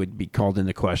masculinity would be called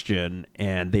into question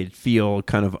and they'd feel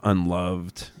kind of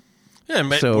unloved. Yeah,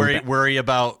 but So worry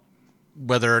about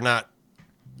whether or not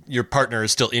your partner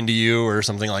is still into you or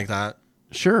something like that.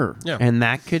 Sure. Yeah. And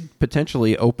that could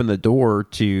potentially open the door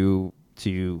to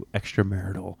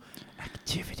extramarital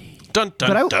activity. Dun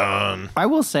dun But dun. I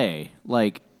will say,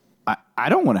 like, I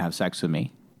don't want to have sex with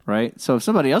me, right? So if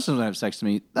somebody else doesn't have sex with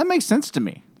me, that makes sense to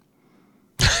me.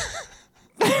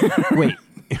 Wait.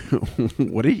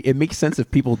 It makes sense if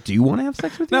people do want to have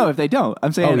sex with you? No, if they don't,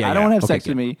 I'm saying Oh, yeah, I don't yeah. want to have Okay, sex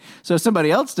with me. So if somebody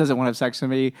else doesn't want to have sex with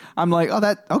me, I'm like,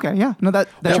 oh, okay, yeah, no, that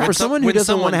Well, for tracks. someone who when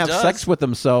doesn't want to someone have does- sex with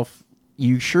themselves,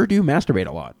 you sure do masturbate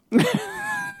a lot.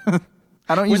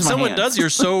 I don't When use my someone hands. does, you're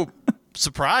so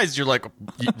surprised. You're like,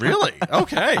 really?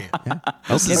 Okay.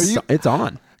 It's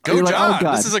on. Go, You're like, John. oh,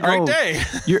 God. This is a great Oh, day.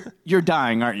 You're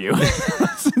dying, aren't you?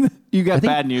 You got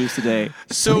bad news today.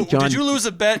 So, John- did you lose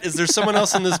a bet? Is there someone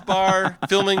else in this bar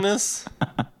filming this?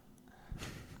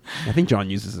 I think John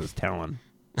uses his talon.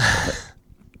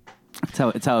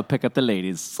 It's how I pick up the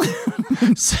ladies.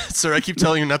 Sir, I keep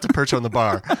telling you not to perch on the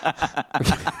bar.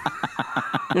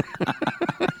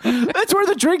 That's where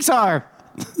the drinks are.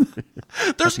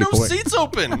 There's no Good point. seats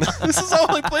open. This is the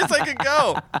only place I could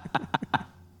go.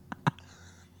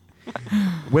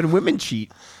 When women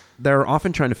cheat, they're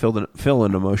often trying to fill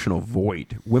an emotional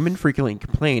void. Women frequently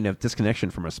complain of disconnection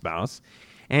from a spouse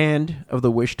and of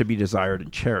the wish to be desired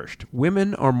and cherished.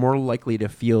 Women are more likely to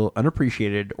feel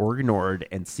unappreciated or ignored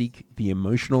and seek the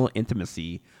emotional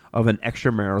intimacy of an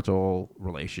extramarital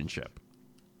relationship.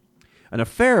 An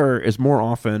affair is more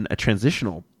often a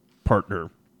transitional partner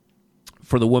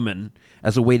for the woman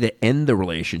as a way to end the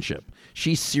relationship.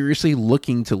 She's seriously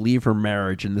looking to leave her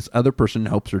marriage, and this other person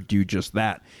helps her do just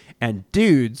that. And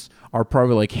dudes are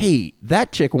probably like, hey,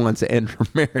 that chick wants to end her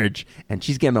marriage, and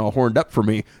she's getting all horned up for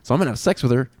me, so I'm going to have sex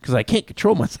with her because I can't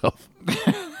control myself.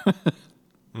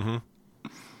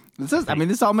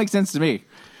 This all makes sense to me.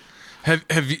 Have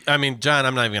you? I mean, John,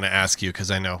 I'm not even going to ask you because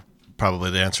I know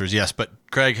probably the answer is yes. But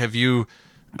Greg, have you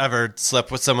ever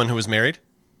slept with someone who was married?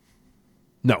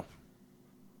 No.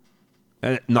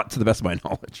 Not to the best of my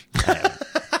knowledge.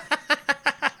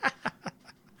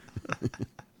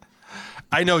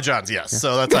 I know John's yes,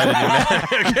 so that's why I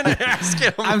didn't even ask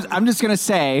him. I'm just gonna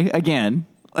say again,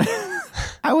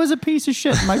 I was a piece of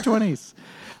shit in my 20s.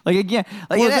 Like again,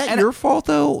 like Well, is that your fault,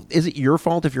 though? Is it your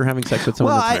fault if you're having sex with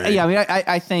someone that's married?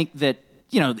 I think that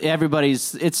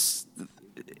everybody's.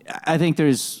 I think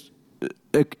there's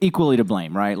equally to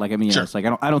blame, right? Like Sure. it's like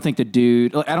I don't think the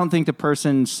dude. I don't think the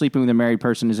person sleeping with a married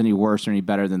person is any worse or any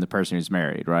better than the person who's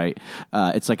married, right?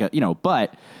 It's like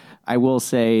but I will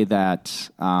say that.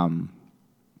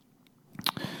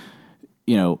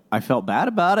 I felt bad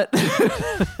about it.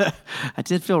 I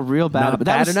did feel real bad. Not but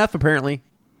that bad was, enough, apparently.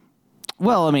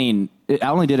 Well, I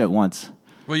only did it once.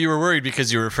 Well, you were worried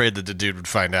because you were afraid that the dude would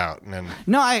find out, and then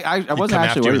No, I he'd wasn't come actually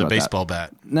after you worried with a about baseball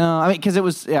bat. that. No, because it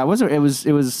was. Yeah, I wasn't. It was.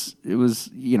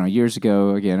 Years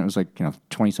ago. Again, it was like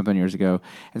 20 something years ago,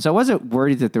 and so I wasn't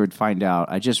worried that they would find out.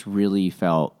 I just really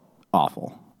felt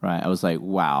awful. Right. I was like,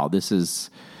 wow, this is,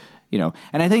 and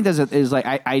I think is like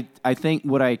I think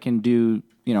what I can do,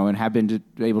 and have been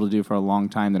able to do for a long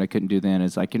time that I couldn't do then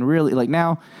is I can really like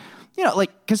now.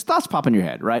 Because thoughts pop in your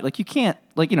head, right? Like you can't,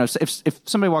 if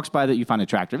somebody walks by that you find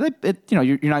attractive, you're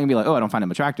not gonna be like, oh, I don't find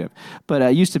him attractive. But I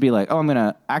used to be like, oh, I'm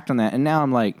gonna act on that, and now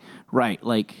I'm like, right,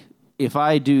 like if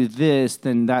I do this,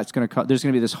 then that's gonna there's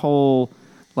gonna be this whole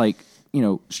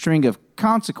string of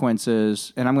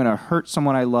consequences, and I'm gonna hurt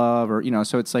someone I love, or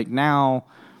so it's like now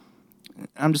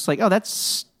I'm just like, oh,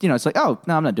 that's it's like, oh,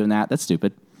 no, I'm not doing that. That's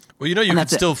stupid. Well, you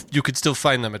could still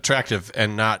find them attractive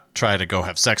and not try to go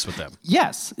have sex with them.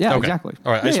 Yes, yeah, Okay. exactly.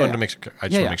 All right, I just Yeah, wanted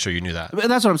yeah. to make sure you knew that. But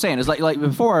that's what I'm saying. Is like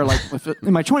before,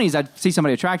 in my 20s, I'd see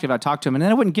somebody attractive, I'd talk to them, and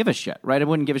then I wouldn't give a shit, right? I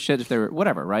wouldn't give a shit if they were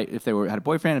whatever, right? If they had a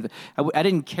boyfriend, I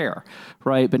didn't care,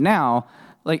 right? But now,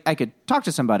 I could talk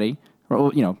to somebody,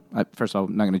 or first of all,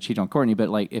 I'm not going to cheat on Courtney, but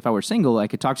if I were single, I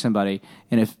could talk to somebody,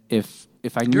 and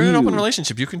if I knew You're in an open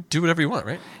relationship. You can do whatever you want,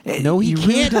 right? No, he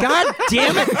can't. God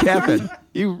damn it, Kevin.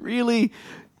 You really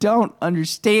don't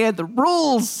understand the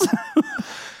rules.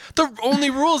 The only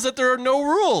rule is that there are no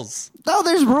rules. No,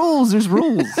 there's rules. There's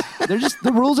rules. They're just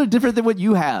the rules are different than what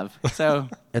you have. So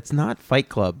It's not Fight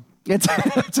Club.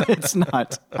 it's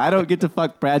not. I don't get to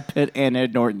fuck Brad Pitt and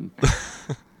Ed Norton.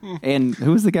 And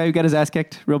who was the guy who got his ass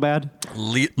kicked real bad?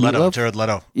 Leto, Meatloaf? Jared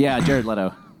Leto. Yeah, Jared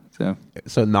Leto.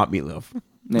 So not Meatloaf.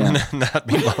 yeah, Not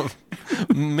Meatloaf.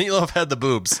 Meatloaf had the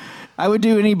boobs. I would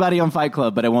do anybody on Fight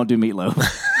Club, but I won't do Meatloaf.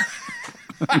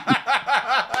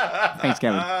 Thanks,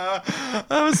 Kevin. That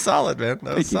was solid, man.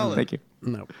 That was solid. Thank you.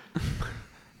 No.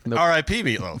 R.I.P.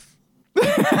 Meatloaf.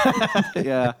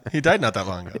 Yeah, He died not that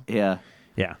long ago. yeah.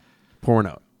 Yeah. Pouring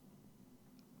out.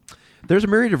 There's a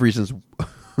myriad of reasons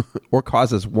or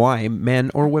causes why men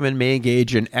or women may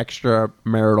engage in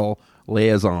extramarital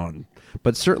liaison,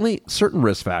 but certainly certain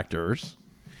risk factors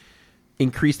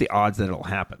increase the odds that it'll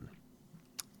happen.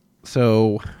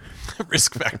 So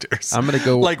risk factors. I'm going to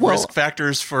go risk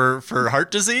factors for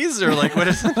heart disease, or like what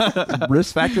is it?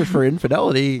 Risk factors for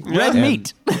infidelity. Red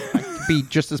meat. Can be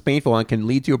just as painful and can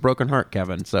lead to a broken heart,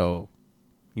 Kevin. So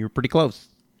you're pretty close.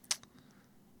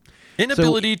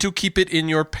 Inability to keep it in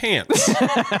your pants.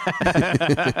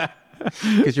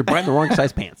 Because you're buying the wrong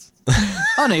size pants.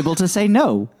 Unable to say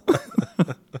no.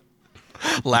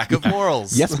 Lack of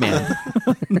morals. Yes, ma'am.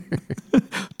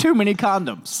 Too many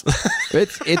condoms.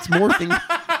 It's more things.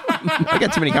 I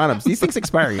got too many condoms. These things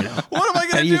expire, you know. What am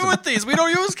I going to do with these? We don't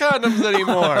use condoms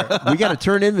anymore. We got to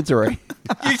turn inventory.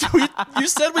 You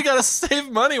said we got to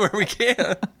save money where we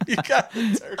can. You got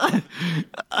to turn.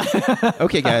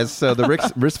 Okay, guys. So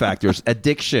the risk factors: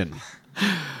 addiction.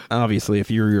 Obviously, if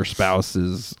your spouse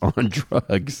is on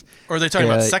drugs, Or are they talking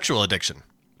about sexual addiction?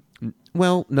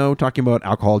 well, no, talking about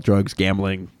alcohol, drugs,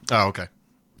 gambling. Oh, okay.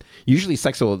 Usually,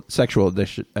 sexual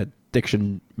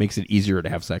addiction makes it easier to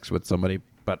have sex with somebody,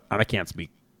 but I can't speak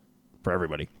for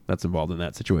everybody that's involved in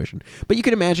that situation. But you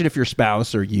can imagine if your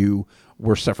spouse or you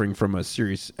were suffering from a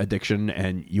serious addiction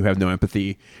and you have no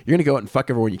empathy, you're going to go out and fuck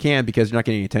everyone you can because you're not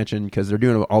getting any attention because they're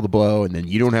doing all the blow, and then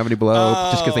you don't have any blow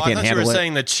just because they can't handle it. I thought you were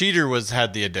saying the cheater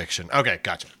had the addiction. Okay,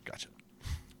 gotcha.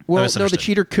 Well, no, the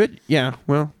cheater could. Yeah,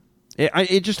 well,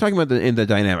 it just talking about in the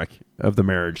dynamic of the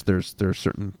marriage. There's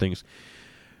certain things.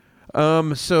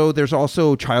 So there's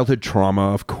also childhood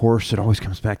trauma. Of course, it always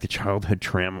comes back to childhood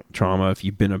trauma. If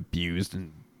you've been abused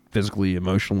and physically,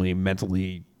 emotionally,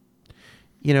 mentally,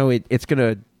 you know, it's going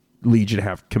to lead you to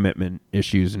have commitment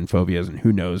issues and phobias, and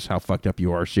who knows how fucked up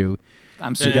you are. So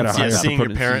I'm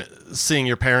seeing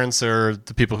your parents or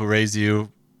the people who raised you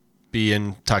be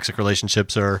in toxic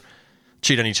relationships or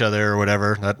cheat on each other or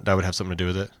whatever, that would have something to do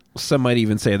with it. Some might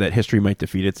even say that history might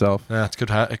defeat itself. Yeah, it could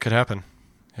happen.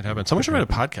 It happened. Someone should write a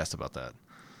podcast about that.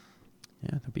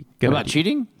 Yeah, that'd be good. About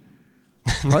cheating?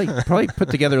 Probably put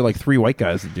together like 3 white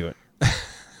guys that do it.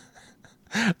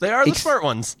 They are the smart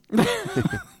ones.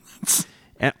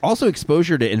 And also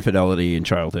exposure to infidelity in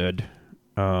childhood.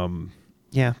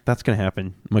 Yeah, that's going to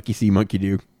happen. Monkey see, monkey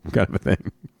do kind of a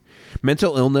thing.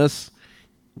 Mental illness,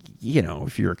 you know,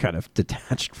 if you're kind of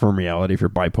detached from reality, if you're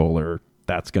bipolar,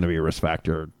 that's going to be a risk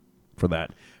factor for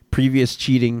that. Previous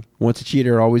cheating, once a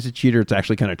cheater, always a cheater. It's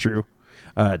actually kind of true.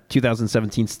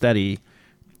 2017 study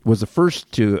was the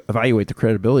first to evaluate the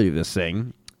credibility of this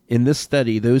thing. In this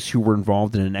study, those who were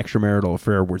involved in an extramarital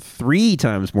affair were 3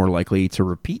 times more likely to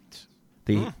repeat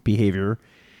the behavior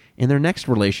in their next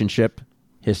relationship,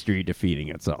 history defeating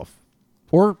itself.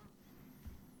 Or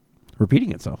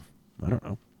repeating itself. I don't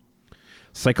know.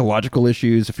 Psychological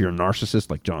issues. If you're a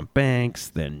narcissist like John Banks,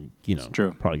 then, you know,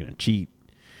 probably going to cheat.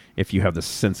 If you have this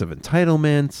sense of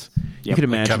entitlement, you can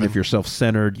imagine if you're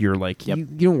self-centered, you're like, you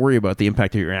don't worry about the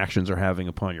impact that your actions are having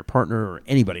upon your partner or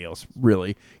anybody else,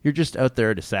 really. You're just out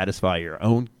there to satisfy your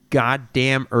own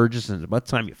goddamn urges, and it's about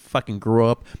time you fucking grow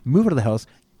up, move out of the house,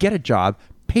 get a job,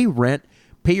 pay rent,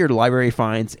 pay your library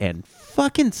fines, and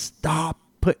fucking stop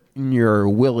putting your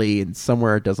willy in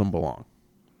somewhere it doesn't belong.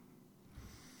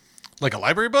 Like a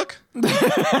library book?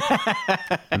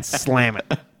 And slam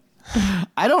it.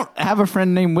 I don't have a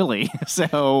friend named Willie,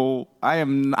 so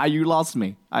you lost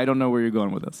me. I don't know where you're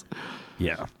going with this.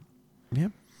 Yeah.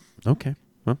 Okay.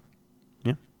 Well,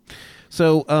 yeah.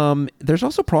 So there's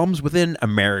also problems within a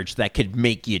marriage that could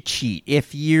make you cheat.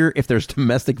 If there's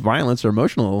domestic violence or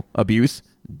emotional abuse,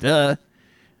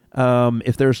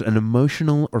 if there's an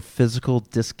emotional or physical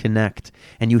disconnect,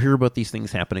 and you hear about these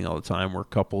things happening all the time where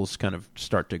couples kind of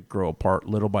start to grow apart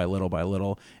little by little by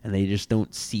little, and they just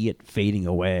don't see it fading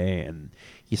away, and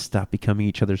you stop becoming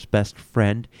each other's best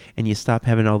friend, and you stop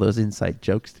having all those inside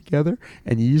jokes together,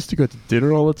 and you used to go to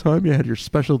dinner all the time, you had your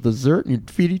special dessert, and you'd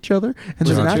feed each other, and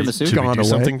then that's should we do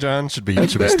something, John? Should we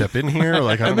step in here?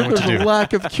 Like, I don't know what to do. There's a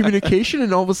lack of communication,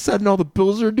 and all of a sudden all the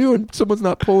bills are due, and someone's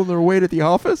not pulling their weight at the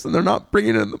office, and they're not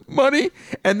bringing in the money,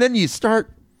 and then you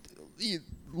start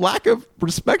lack of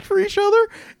respect for each other,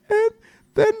 and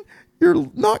then you're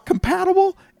not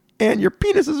compatible, and your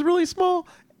penis is really small,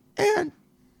 and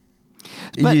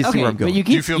But you see where I'm going.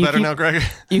 Do you feel better now, Greg?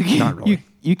 Not really.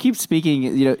 You keep speaking,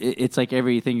 you know, it's like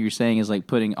everything you're saying is like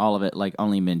putting all of it like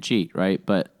only men cheat, right?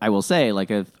 But I will say,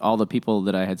 like, if all the people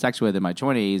that I had sex with in my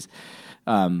 20s,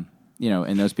 you know,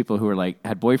 and those people who were like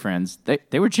had boyfriends,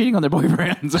 they were cheating on their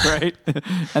boyfriends, right?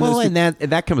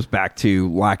 And that comes back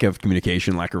to lack of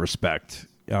communication, lack of respect,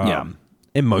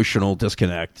 emotional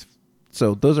disconnect.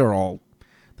 So those are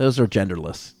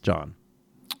genderless, John.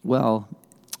 Well,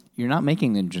 you're not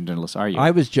making them genderless, are you?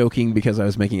 I was joking because I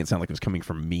was making it sound like it was coming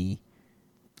from me.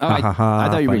 Oh, I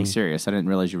thought you were being funny. serious. I didn't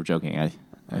realize you were joking.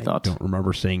 I thought. don't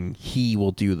remember saying he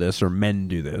will do this or men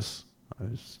do this. I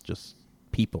was just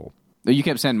people. You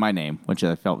kept saying my name, which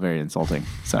I felt very insulting.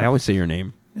 So I always say your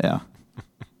name, yeah.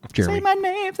 Jeremy. Say my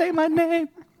name. Say my name.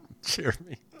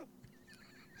 Jeremy.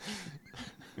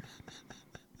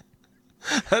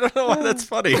 I don't know why that's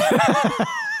funny.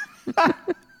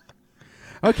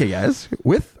 Okay, guys.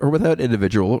 With or without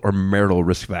individual or marital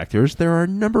risk factors, there are a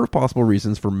number of possible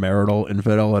reasons for marital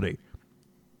infidelity.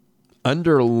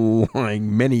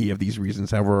 Underlying many of these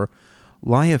reasons, however,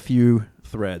 lie a few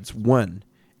threads. One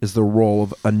is the role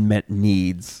of unmet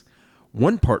needs.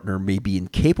 One partner may be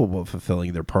incapable of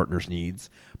fulfilling their partner's needs,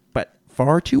 but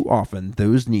far too often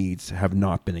those needs have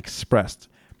not been expressed.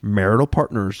 Marital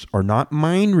partners are not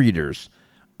mind readers.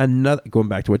 Another, going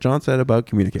back to what John said about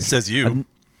communication. Says you.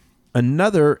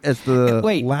 Another is the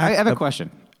Wait, lack I have a of-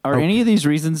 question. Are any of these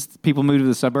reasons people move to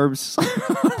the suburbs?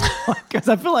 Because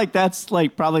I feel like that's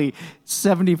like probably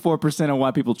 74% of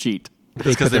why people cheat.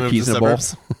 Because they their moved to keys the in a bowl.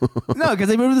 suburbs. No, because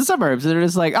they move to the suburbs. They're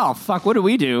just like, oh, fuck, what do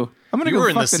we do? I'm going to You go were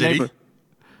in fuck the the city. neighbor.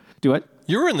 Do what?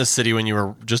 You were in the city when you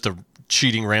were just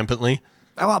cheating rampantly.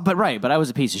 Oh, well, but I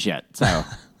was a piece of shit. So,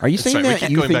 Are you saying right, we that keep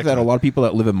you going think back that to a it. lot of people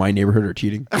that live in my neighborhood are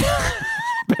cheating?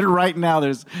 but right now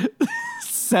there's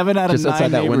 7 out of Just 9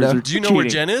 outside that neighbors window? are Do you know where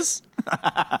cheating. Jen is?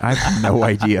 I have no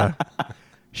idea.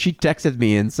 She texted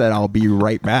me and said, I'll be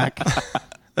right back.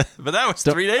 But that was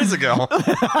 3 days ago.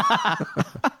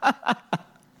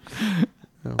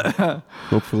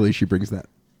 Hopefully she brings that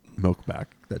milk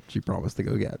back that she promised to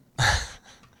go get.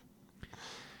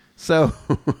 So,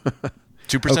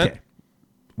 2%? okay.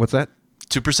 What's that?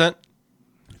 2%?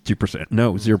 2%.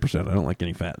 No, 0%. I don't like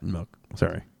any fat in milk.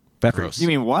 Sorry. Fat free. Gross. You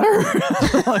mean water?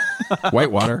 White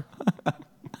water.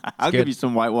 I'll good. give you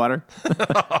some white water.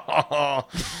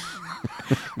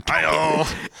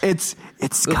 It's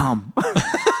scum.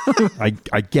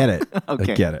 I get it.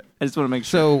 Okay. I get it. I just want to make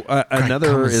sure. So another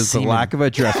come with is the semen. lack of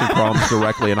addressing problems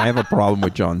directly, and I have a problem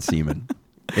with John Seaman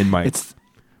in my It's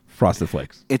Frosted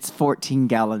Flakes. 14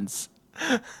 gallons.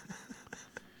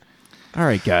 All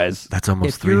right, guys. That's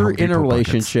almost if 3 you're Home in a Depot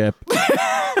buckets. relationship,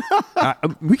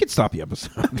 we could stop the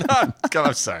episode.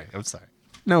 I'm sorry.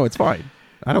 No, it's fine.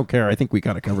 I don't care. I think we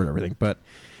kind of covered everything. But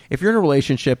if you're in a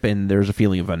relationship and there's a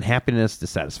feeling of unhappiness,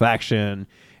 dissatisfaction,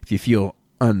 if you feel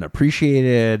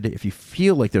unappreciated, if you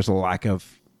feel like there's a lack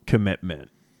of commitment,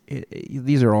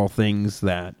 these are all things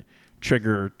that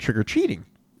trigger cheating,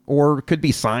 or could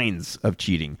be signs of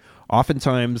cheating.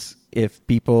 Oftentimes, if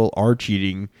people are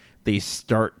cheating, they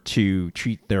start to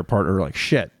treat their partner like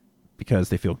shit because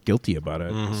they feel guilty about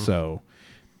it. So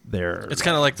they're It's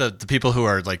kind of like the people who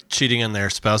are like cheating on their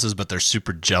spouses, but they're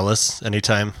super jealous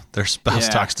anytime their spouse Yeah.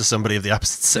 talks to somebody of the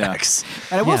opposite Yeah. sex.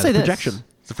 And I will say the this. projection.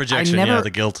 The projection, I never- the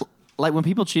guilt. Like when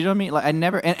people cheat on me, like I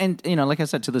never, and you know, like I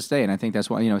said to this day, and I think that's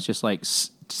why, you know, it's just like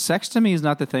sex to me is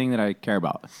not the thing that I care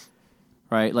about,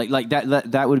 right? Like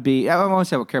that would be, I won't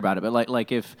say I would care about it, but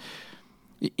like if,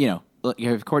 you know, like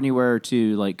if Courtney were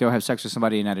to like go have sex with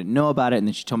somebody and I didn't know about it, and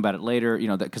then she told me about it later, you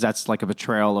know, because that's like a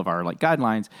betrayal of our like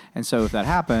guidelines, and so if that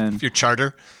happened, Your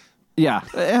charter. yeah,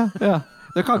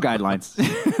 they're called guidelines.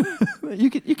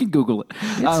 you can Google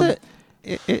it.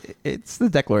 It's the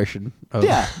Declaration of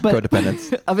Yeah, but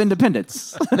Codependence. of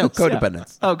independence. No,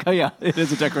 codependence. Yeah. Okay, yeah, it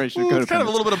is a declaration of codependence. It's kind of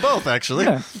a little bit of both, actually.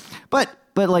 Yeah. But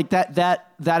like that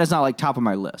is not like top of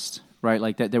my list, right?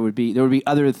 Like that there would be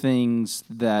other things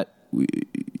that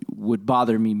would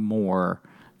bother me more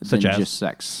Such than as? just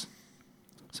sex.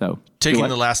 So Taking do what?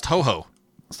 the last ho-ho.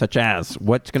 Such as,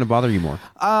 what's going to bother you more?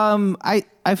 I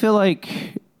feel like,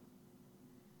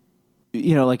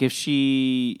 you know, like if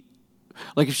she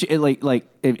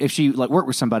if she worked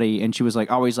with somebody and she was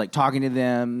like always like talking to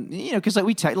them, you know, because like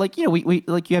we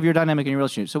like you have your dynamic in your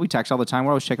relationship, so we text all the time.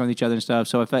 We're always checking with each other and stuff.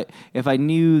 So if I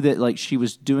knew that like she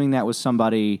was doing that with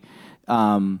somebody,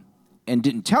 and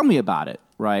didn't tell me about it,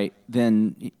 right,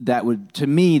 then that would, to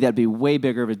me, that'd be way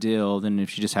bigger of a deal than if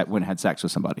she just went and had sex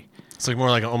with somebody. It's like more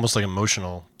like almost like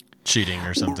emotional cheating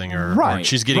or something, or Right,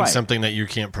 she's getting right. something that you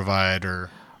can't provide, or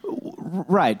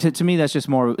Right. To me, that's just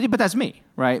more, but that's me,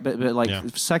 right? But like Yeah.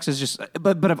 sex is just,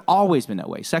 but I've always been that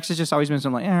way. Sex has just always been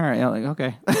something like, all right, yeah, like,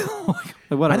 okay. Like,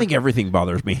 whatever. I think everything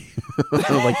bothers me.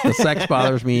 Like the sex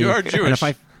bothers me. You are And Jewish.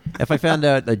 if I found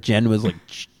out that Jen was like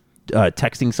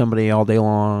texting somebody all day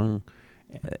long,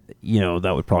 you know,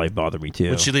 that would probably bother me too.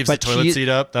 when she leaves But the toilet seat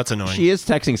up, that's annoying. She is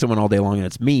texting someone all day long, and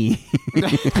it's me.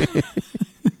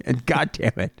 And God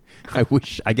damn it, I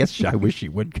wish she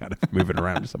would kind of move it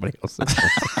around to somebody else.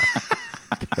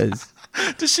 Because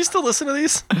Does she still listen to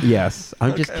these? Yes,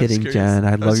 I'm just Okay, I was kidding, curious. Jen. I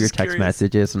I was love your just text curious.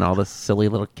 messages and all the silly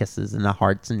little kisses and the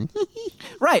hearts and.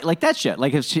 Right, like that shit.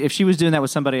 Like if she was doing that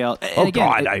with somebody else. And Oh again,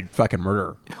 God, I'd fucking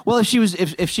murder her. well, if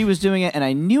she was doing it and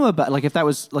I knew about, like if that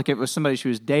was like if it was somebody she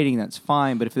was dating, that's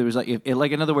fine. But if there was like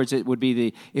like in other words, it would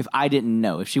be if I didn't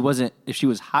know, if she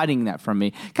was hiding that from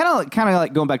me, kind of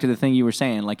like going back to the thing you were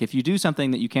saying, like if you do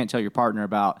something that you can't tell your partner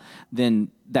about, then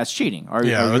that's cheating.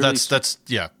 Yeah, you or that's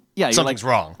Yeah, you're something's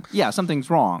like- wrong. Yeah, something's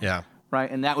wrong. Yeah. Right,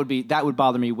 and that would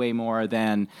bother me way more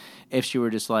than if she were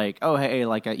just like, oh hey,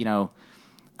 like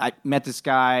I met this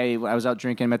guy. I was out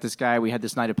drinking. Met this guy. We had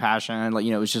this night of passion. Like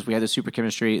it was just we had this super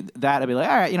chemistry. That I'd be like,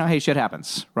 all right, hey, shit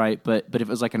happens, right? But if it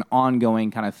was like an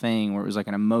ongoing kind of thing where it was like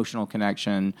an emotional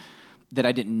connection that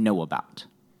I didn't know about,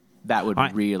 that would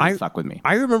really fuck with me.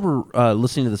 I remember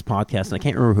listening to this podcast, and I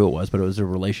can't remember who it was, but it was a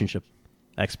relationship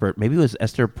expert. Maybe it was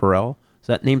Esther Perel. Does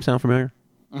that name sound familiar?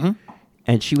 Mm-hmm.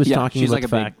 And she was talking she's about like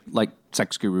the a fact, big like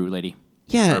sex guru lady.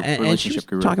 yeah, Or and she was relationship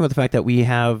guru. talking about the fact that we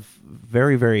have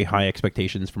very, very high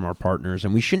expectations from our partners,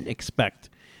 and we shouldn't expect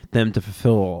them to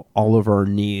fulfill all of our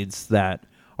needs that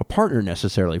a partner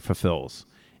necessarily fulfills,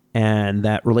 and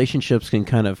that relationships can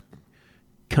kind of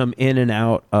come in and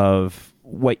out of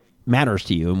what matters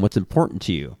to you and what's important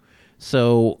to you.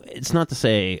 So it's not to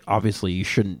say, obviously, you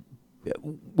shouldn't.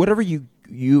 Whatever you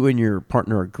and your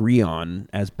partner agree on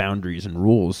as boundaries and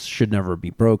rules should never be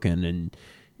broken. And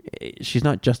she's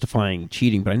not justifying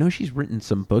cheating, but I know she's written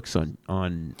some books on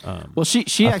Well, she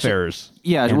affairs.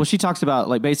 actually, yeah. And- Well, she talks about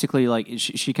like basically like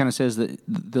she kind of says that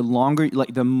the longer,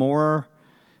 like the more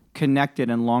connected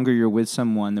and longer you're with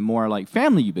someone, the more like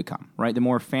family you become, right? The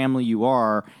more family you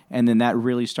are, and then that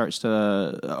really starts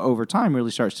to over time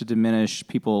really starts to diminish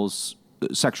people's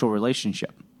sexual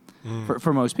relationship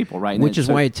for most people, right? And Which is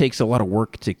so- why it takes a lot of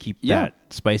work to keep Yeah. that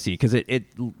spicy, because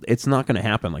it's not going to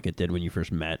happen like it did when you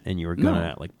first met and you were going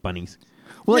at like bunnies.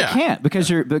 Well, Yeah. it can't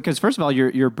because first of all,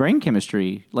 your brain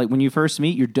chemistry, like when you first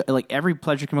meet, like every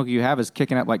pleasure chemical you have is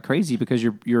kicking up like crazy because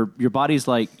your body's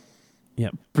like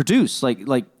Yep. produce like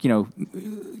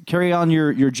carry on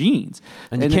your genes,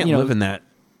 And you then, can't live in that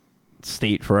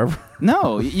state forever.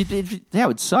 No, it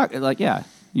would suck. Like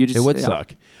you just It would yeah.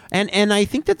 suck. And I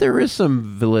think that there is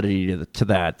some validity to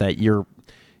that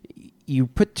you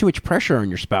put too much pressure on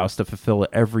your spouse to fulfill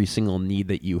every single need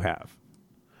that you have.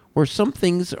 Where some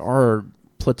things are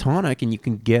platonic and you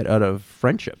can get out of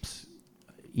friendships,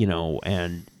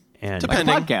 and Like a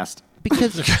Depending. podcast.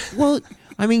 because well,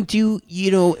 I mean,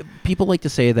 people like to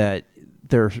say that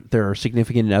their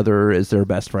significant other is their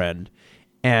best friend,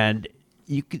 and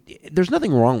there's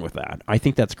nothing wrong with that. I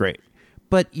think that's great.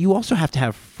 But you also have to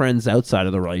have friends outside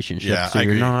of the relationship. Yeah, so I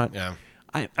you're agree. not. Yeah.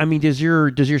 I mean, does your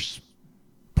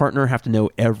partner have to know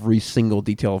every single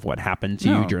detail of what happened to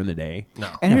you No. during the day? No.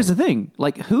 And here's the thing,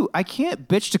 like I can't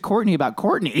bitch to Courtney about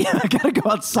Courtney. I gotta go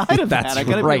outside of That's that. I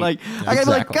gotta right. be like, I gotta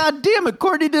be like, Exactly. God damn it,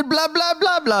 Courtney did blah blah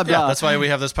blah blah Yeah, blah. that's why we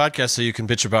have this podcast, so you can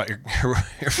bitch about your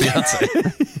fiance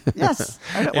Yes,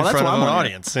 I know. in Well, that's front what of I'm an wondering.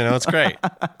 audience. It's great.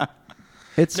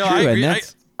 It's No, true, I agree. and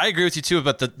that's I agree with you too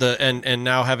about the and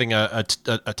now having a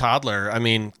toddler. I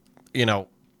mean,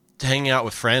 hanging out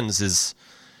with friends is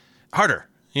harder.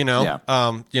 Yeah.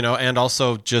 And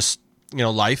also just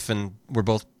life, and we're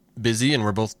both busy, and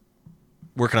we're both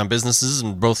working on businesses,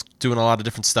 and both doing a lot of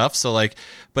different stuff. So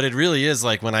but it really is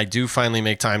like when I do finally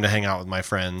make time to hang out with my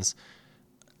friends,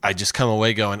 I just come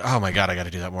away going, oh my God, I got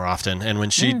to do that more often. And when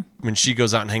she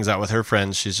goes out and hangs out with her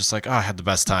friends, she's just like, oh, I had the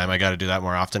best time. I got to do that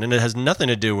more often. And it has nothing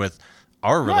to do with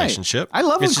our Right. relationship. I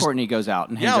love when It's just- Courtney goes out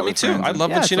and hangs Yeah, out me with too. friends. I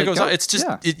love Yeah, when it's Sheena like, goes oh, out. It's just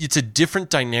yeah. it's a different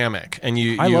dynamic, and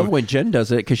I love when Jen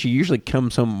does it because she usually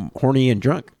comes home horny and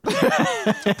drunk.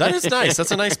 that is nice.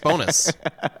 That's a nice bonus.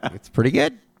 It's pretty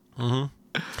good.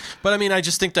 But I mean, I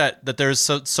just think that there's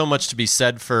so much to be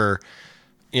said for,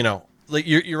 like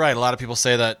you're right. A lot of people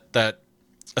say that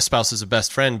a spouse is a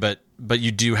best friend, but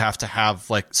you do have to have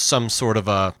like some sort of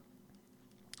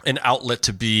an outlet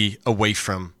to be away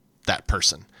from that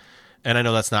person. And I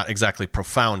know that's not exactly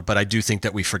profound, but I do think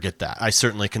that we forget that. I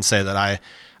certainly can say that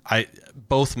I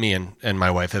both me and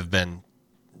my wife have been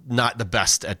not the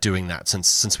best at doing that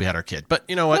since we had our kid. But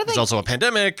you know what? There's also a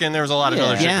pandemic, and there was a lot of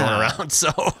other shit Yeah. going around. So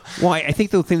Well, I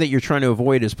think the thing that you're trying to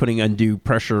avoid is putting undue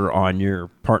pressure on your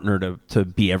partner to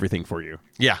be everything for you.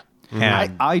 yeah.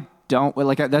 And I don't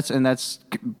like that's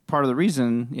part of the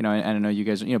reason, and I know you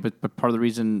guys, but part of the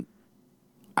reason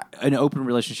an open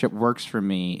relationship works for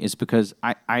me is because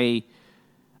I'm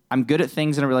good at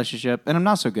things in a relationship and I'm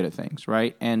not so good at things,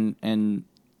 right? And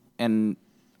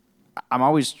I'm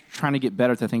always trying to get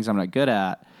better at the things I'm not good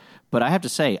at. But I have to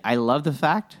say, I love the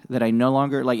fact that I no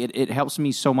longer it helps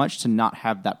me so much to not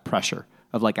have that pressure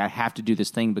of like I have to do this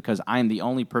thing because I'm the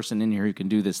only person in here who can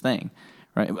do this thing.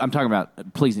 Right? I'm talking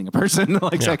about pleasing a person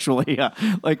like sexually. Yeah.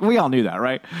 Like we all knew that,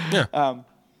 right? Yeah.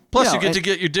 Plus, you get to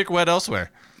get your dick wet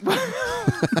elsewhere.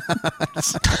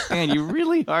 Man, you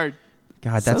really are.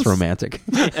 God, that's romantic.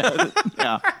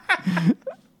 Yeah.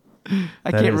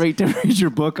 I can't wait to read your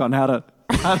book on how to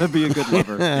be a good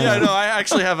lover. Yeah, no, I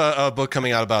actually have a book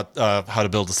coming out about how to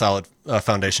build a solid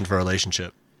foundation for a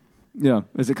relationship. Yeah.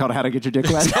 Is it called How to Get Your Dick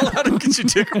Wet? It's called How to Get Your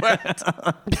Dick Wet.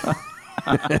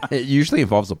 It usually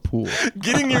involves a pool.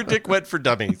 Getting your dick wet for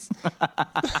dummies.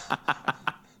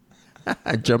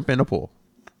 Jump in a pool.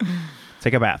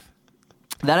 Take a bath.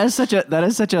 That is such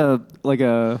a like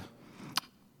a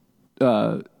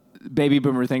baby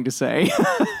boomer thing to say.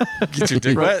 Get your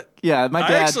dick wet? Yeah, my I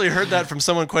dad actually heard that from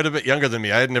someone quite a bit younger than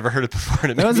me. I had never heard it before.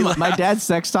 And it made me laugh. my dad's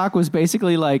sex talk was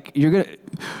basically like you're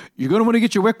gonna want to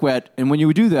get your wick wet, and when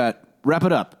you do that, wrap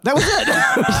it up. That was it.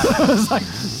 I was like,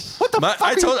 what the fuck?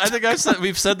 I think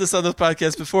we've said this on this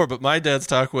podcast before, but my dad's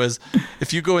talk was,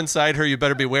 if you go inside her, you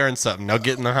better be wearing something. Now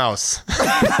get in the house.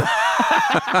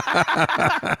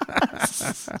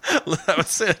 That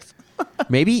was it.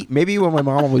 Maybe when my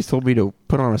mom always told me to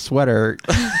put on a sweater,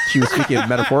 she was speaking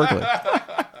metaphorically.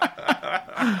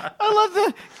 I love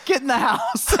the get in the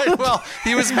house. Well,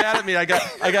 he was mad at me. I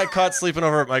got caught sleeping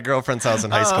over at my girlfriend's house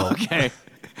in high school. Okay.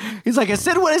 He's like, I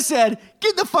said what I said.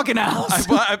 Get in the fucking house.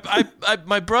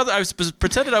 My brother,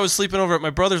 pretended I was sleeping over at my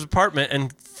brother's apartment,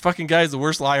 and fucking guy's the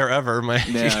worst liar ever.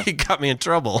 He got me in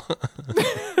trouble.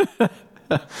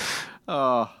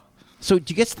 So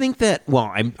do you guys think that?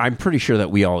 Well, I'm pretty sure that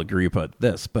we all agree about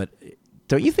this, but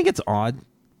don't you think it's odd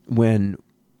when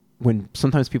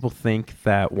sometimes people think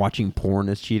that watching porn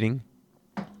is cheating?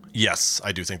 Yes,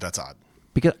 I do think that's odd.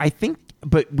 Because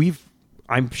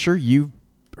I'm sure you've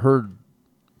heard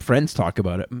friends talk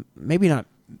about it. Maybe not.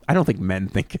 I don't think men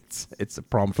think it's a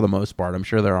problem for the most part. I'm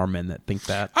sure there are men that think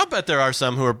that. I'll bet there are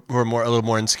some who are a little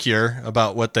more insecure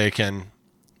about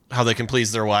how they can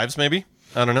please their wives. Maybe.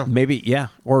 I don't know. Maybe, yeah.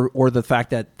 Or the fact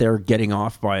that they're getting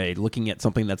off by looking at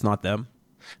something that's not them.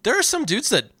 There are some dudes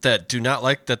that do not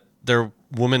like that their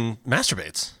woman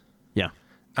masturbates. Yeah.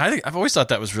 I've always thought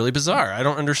that was really bizarre. I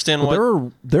don't understand why.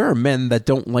 There are men that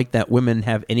don't like that women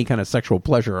have any kind of sexual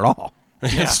pleasure at all.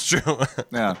 It's true.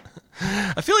 Yeah.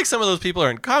 I feel like some of those people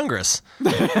are in Congress. They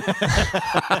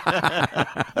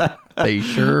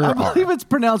sure I are. believe it's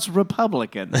pronounced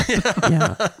Republican.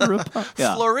 Yeah.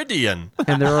 Yeah. Floridian.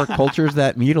 And there are cultures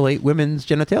that mutilate women's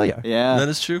genitalia. Yeah. That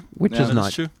is true. Which is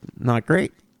not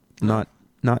great. Not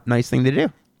nice thing to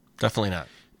do. Definitely not.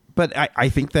 But I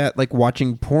think that like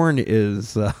watching porn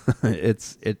is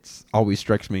it's always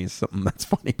strikes me as something that's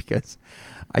funny because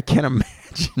I can't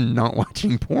imagine not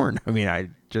watching porn. I mean, I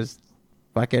just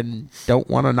fucking don't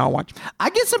want to not watch. I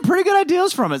get some pretty good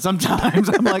ideas from it sometimes.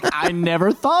 I'm like, I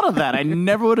never thought of that. I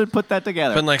never would have put that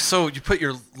together. Been like, so you put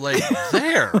your leg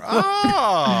there.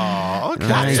 Oh, okay.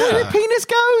 Nice. That's where your penis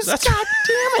goes? That's God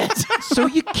damn it. So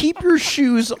you keep your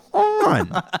shoes on.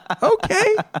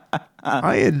 Okay.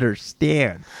 I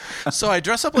understand. So I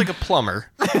dress up like a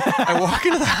plumber. I walk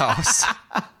into the house.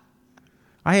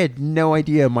 I had no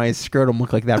idea my scrotum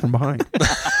looked like that from behind.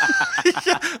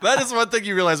 That is one thing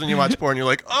you realize when you watch porn. You're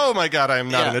like, oh my God, I am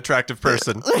not an attractive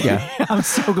person. Yeah. I'm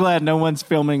so glad no one's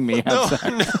filming me. No,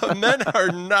 men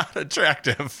are not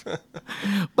attractive.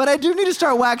 But I do need to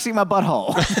start waxing my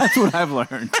butthole. That's what I've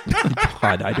learned.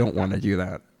 God, I don't want to do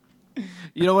that.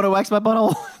 You don't want to wax my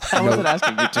butthole? I wasn't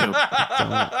asking you to.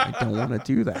 I don't want to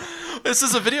do that. This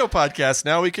is a video podcast.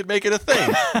 Now we could make it a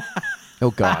thing.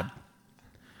 Oh, God.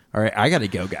 All right, I got to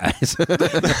go, guys.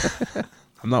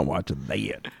 I'm not watching that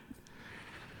yet.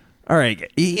 All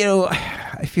right,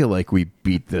 I feel like we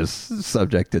beat this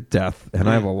subject to death, and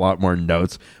I have a lot more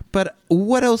notes. But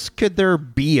what else could there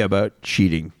be about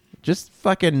cheating? Just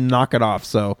fucking knock it off.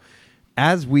 So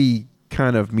as we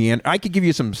kind of meander, I could give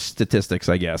you some statistics,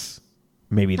 I guess.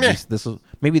 Maybe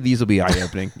these will be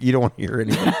eye-opening. You don't want to hear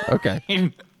anything.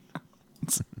 Okay.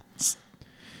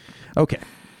 Okay.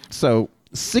 So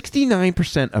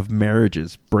 69% of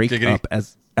marriages break up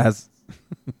as it's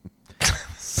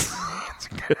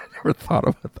good. I never thought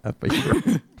about that, but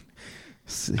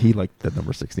he liked the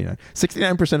number 69.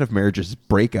 69% of marriages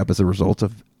break up as a result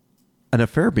of an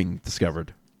affair being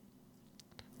discovered.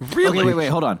 Really? Okay, wait,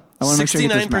 hold on. I want to make sure I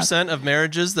get this math. 69% of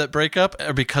marriages that break up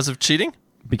are because of cheating?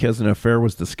 Because an affair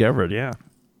was discovered, yeah.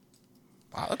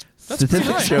 Wow, that's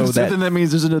Statistics show So that then that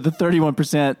means there's another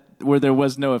 31% where there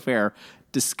was no affair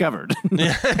discovered.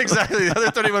 Yeah, exactly. The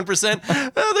other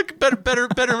 31%, they're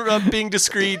better being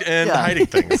discreet and hiding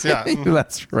things. Yeah.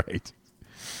 That's right.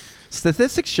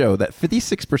 Statistics show that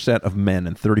 56% of men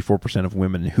and 34% of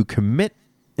women who commit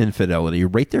infidelity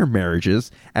rate their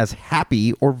marriages as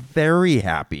happy or very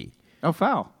happy. Oh,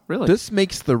 foul. Really? This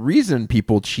makes the reason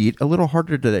people cheat a little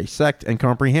harder to dissect and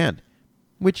comprehend,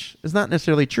 which is not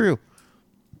necessarily true.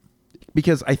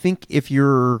 Because I think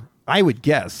I would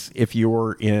guess if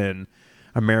you're in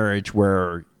a marriage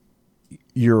where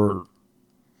you're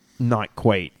not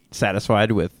quite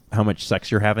satisfied with how much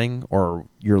sex you're having or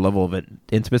your level of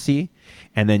intimacy,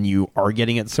 and then you are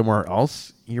getting it somewhere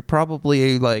else, you're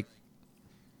probably like,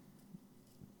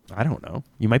 I don't know.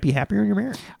 You might be happier in your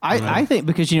marriage. I think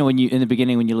because, when you in the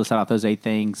beginning when you list out those 8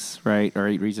 things, right, or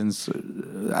 8 reasons,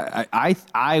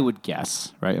 I would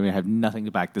guess, right. I mean, I have nothing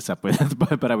to back this up with,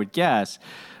 but I would guess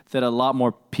that a lot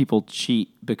more people cheat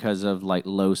because of like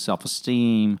low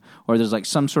self-esteem, or there's like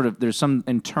there's some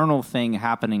internal thing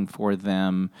happening for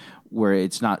them where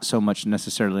it's not so much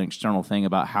necessarily an external thing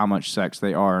about how much sex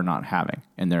they are or not having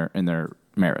in their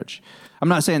marriage. I'm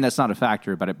not saying that's not a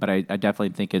factor, but I definitely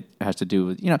think it has to do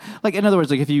with, like, in other words,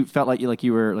 like if you felt like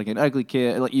you were like an ugly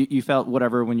kid, like you felt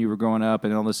whatever when you were growing up,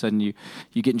 and all of a sudden you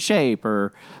get in shape,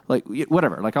 or like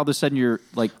whatever, like all of a sudden you're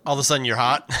like, all of a sudden you're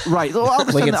hot. Right. Well, all of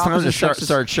a sudden it's time to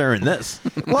start sharing this.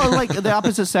 Well, like the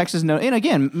opposite sex is and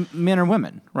again, men or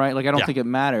women, right? Like I don't think it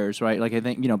matters, right? Like I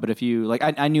think, but if you like,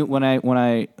 I knew when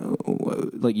I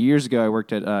like years ago I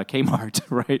worked at Kmart,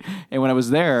 right? And when I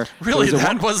was there, really,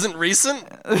 wasn't recent.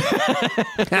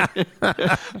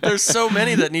 There's so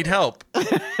many that need help.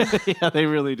 Yeah, they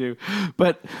really do.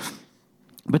 But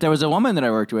there was a woman that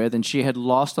I worked with, and she had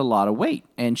lost a lot of weight,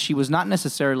 and she was not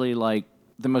necessarily like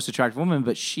the most attractive woman,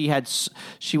 but she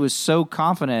was so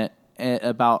confident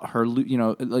about her,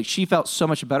 like she felt so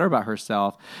much better about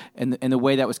herself, and the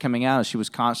way that was coming out is she was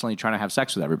constantly trying to have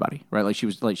sex with everybody, right? Like she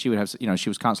would have, she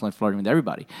was constantly flirting with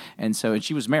everybody, and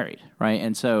she was married, right?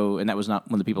 And that was not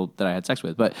one of the people that I had sex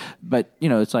with, but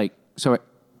it's like, so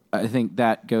I think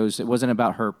that goes, it wasn't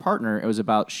about her partner, it was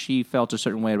about she felt a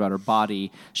certain way about her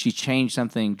body, she changed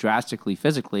something drastically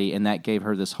physically, and that gave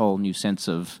her this whole new sense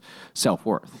of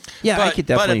self-worth. Yeah, but, I could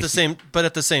definitely. But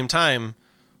at the same time,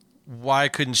 why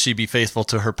couldn't she be faithful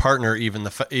to her partner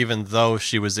even though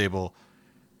she was able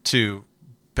to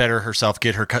better herself,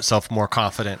 get herself more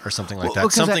confident or something like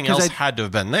that? Something else had to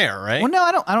have been there, right? Well,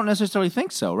 no, I don't necessarily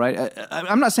think so, right?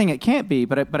 I'm not saying it can't be,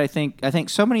 but I think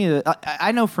so many of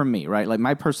I know for me, right? Like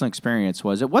my personal experience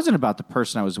was, it wasn't about the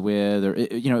person I was with, or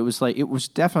it was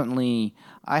definitely,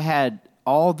 I had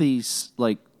all these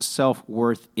like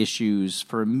self-worth issues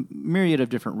for a myriad of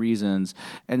different reasons,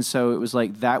 and so it was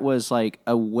like that was like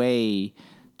a way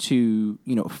to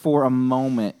for a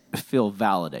moment feel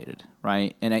validated,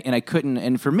 right? And I couldn't,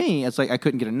 and for me it's like I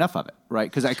couldn't get enough of it, right?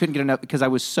 Because I couldn't get enough, because I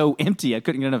was so empty, I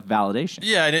couldn't get enough validation.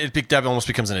 Yeah, and that almost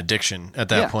becomes an addiction at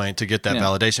that point to get that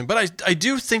validation. But I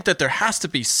do think that there has to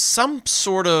be some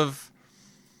sort of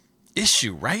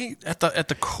issue, right, at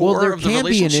the core of the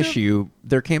relationship.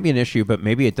 There can't be an issue, but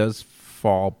maybe it does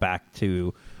fall back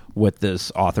to what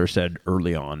this author said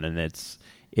early on, and it's,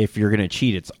 if you're going to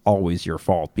cheat, it's always your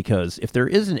fault. Because if there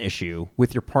is an issue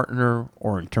with your partner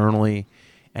or internally,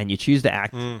 and you choose to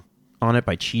act on it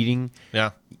by cheating,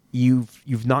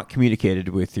 you've not communicated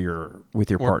with your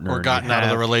partner, or gotten out of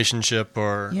the relationship,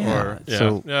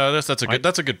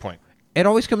 that's a good point. It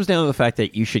always comes down to the fact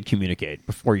that you should communicate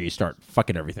before you start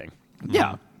fucking everything.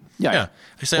 Yeah. I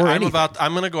say, I'm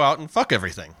going to go out and fuck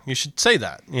everything. You should say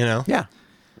that, Yeah.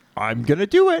 I'm going to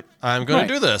do it. I'm going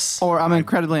to do this. Or I'm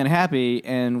incredibly unhappy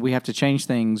and we have to change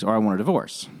things, or I want a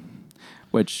divorce.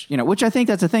 Which I think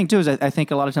that's the thing too, is I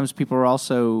think a lot of times people are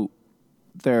also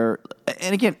there.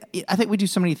 And again, I think we do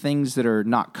so many things that are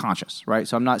not conscious, right?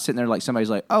 So I'm not sitting there like somebody's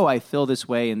like, oh, I feel this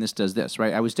way and this does this,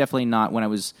 right? I was definitely not, when I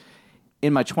was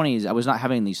in my 20s, I was not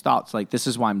having these thoughts like, this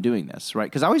is why I'm doing this, right?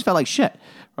 Because I always felt like shit,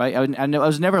 right? I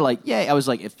was never like, yay. I was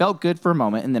like, it felt good for a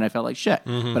moment, and then I felt like shit.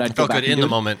 Mm-hmm. But I'd felt good in the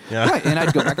moment, right? And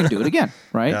I'd go back and do it again,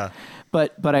 right? Yeah.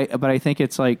 But I think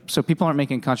it's like, so people aren't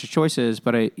making conscious choices,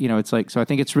 but it's like, so I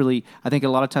think a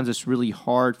lot of times it's really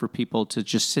hard for people to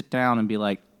just sit down and be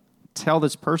like, tell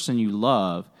this person you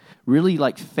love, really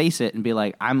like face it and be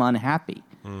like, I'm unhappy.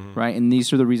 Mm-hmm. Right, and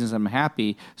these are the reasons I'm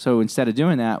happy. So instead of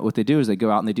doing that, what they do is they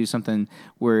go out and they do something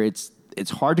where it's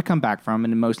hard to come back from,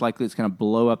 and most likely it's going to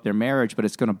blow up their marriage, but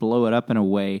it's going to blow it up in a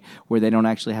way where they don't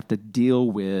actually have to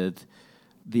deal with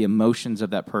the emotions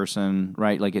of that person.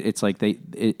 Right, like it's like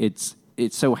it's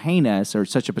so heinous, or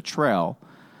such a betrayal,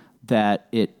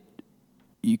 that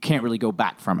you can't really go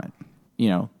back from it.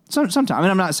 So sometimes, I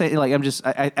mean, I'm not saying like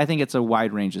I think it's a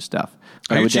wide range of stuff.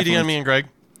 Are you cheating on me and Greg?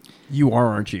 You are,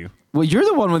 aren't you? Well, you're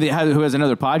the one who has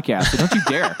another podcast, so don't you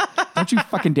dare. Don't you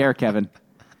fucking dare, Kevin.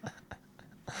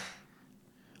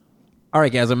 All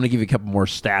right, guys, I'm going to give you a couple more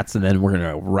stats, and then we're going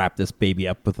to wrap this baby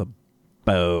up with a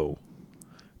bow.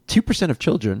 2% of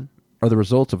children are the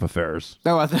result of affairs.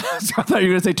 No, I thought you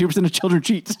were going to say 2% of children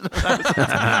cheat.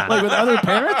 Like with other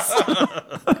parents?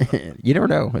 You never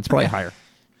know. It's probably higher.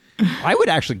 I would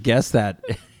actually guess that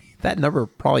that number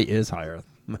probably is higher.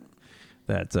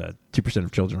 That 2%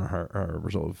 of children are a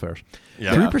result of affairs.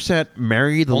 Yeah. 3%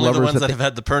 marry the Only lovers the ones that they- have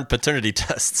had the paternity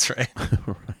tests, right?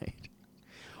 Right.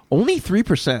 Only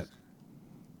 3%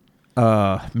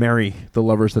 marry the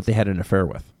lovers that they had an affair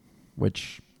with,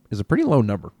 which is a pretty low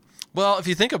number. Well, if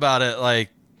you think about it, like,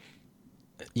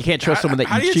 You can't trust someone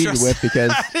how that do you cheated trust- with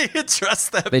because how do you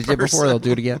trust that they did before, person? they'll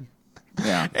do it again.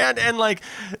 Yeah. And like,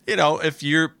 you know, if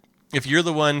you're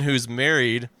the one who's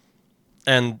married,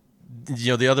 and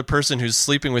you know the other person who's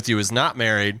sleeping with you is not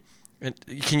married,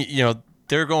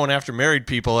 they're going after married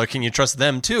people, or can you trust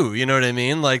them too? You know what I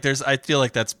mean? Like, I feel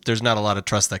like there's not a lot of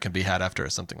trust that can be had after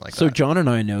something like So that. John and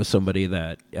I know somebody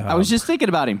that I was just thinking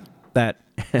about him. that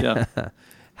Yeah.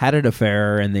 had an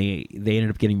affair, and they ended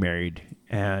up getting married,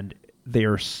 and they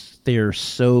are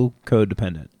so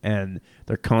codependent, and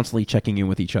they're constantly checking in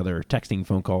with each other, texting,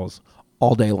 phone calls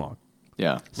all day long.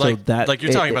 Yeah. So like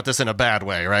you're it- talking it- about this in a bad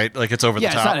way, right? Like it's over Yeah,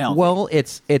 the it's top. not healthy. Well,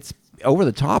 it's over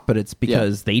the top, but it's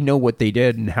because they know what they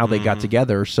did and how they got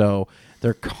together, so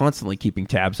they're constantly keeping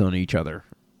tabs on each other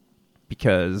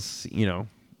because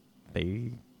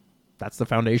that's the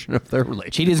foundation of their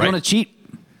relationship. Cheat is Right. going to cheat.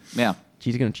 Yeah.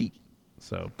 She's going to cheat,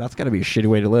 so that's got to be a shitty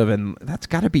way to live, and that's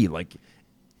got to be like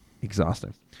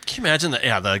exhausting. Can you imagine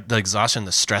the exhaustion,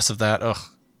 the stress of that? Ugh,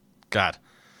 God.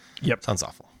 Yep. Sounds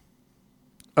awful.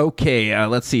 Okay,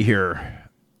 let's see here.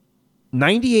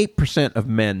 98% of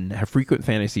men have frequent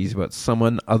fantasies about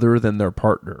someone other than their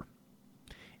partner.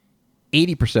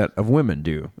 80% of women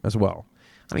do as well.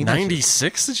 I mean,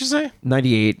 96, did you say?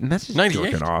 98, and that's just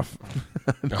 98? jerking off.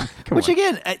 Come Which on.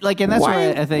 again, and that's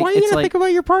why I think why are you it's gonna like think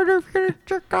about your partner if you're gonna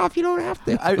jerk off? You don't have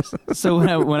to. so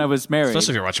when I was married,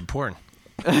 Especially if you're watching porn.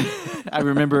 I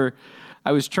remember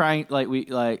I was trying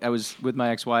I was with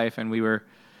my ex-wife, and we were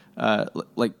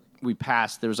we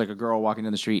passed. There was like a girl walking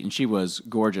down the street, and she was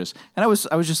gorgeous. And I was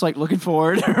just like looking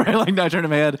forward, right? Like not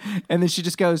turning my head. And then she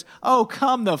just goes, "Oh,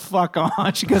 come the fuck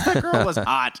on!" She goes, "That girl was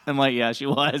hot." I'm like, "Yeah, she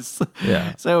was."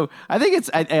 Yeah. So I think it's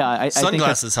I think that's-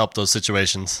 Sunglasses help those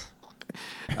situations.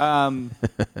 Oh,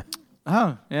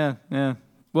 yeah.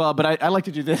 Well, but I like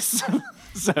to do this.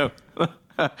 So,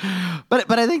 but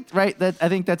I think I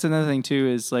think that's another thing too,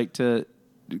 is like to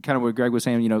kind of what Greg was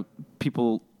saying.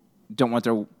 People don't want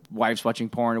their wives watching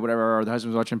porn or whatever, or the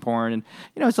husband's watching porn, and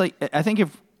it's like I think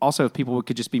if people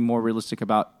could just be more realistic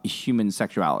about human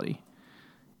sexuality,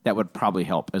 that would probably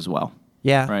help as well.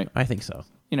 Yeah, Right. I think so.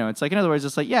 It's like, in other words,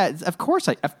 it's like,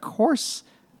 of course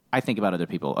I think about other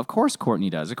people. Of course Courtney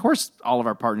does. Of course all of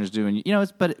our partners do. And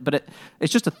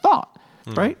it's just a thought,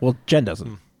 right? Well, Jen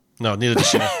doesn't. No, neither does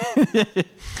she.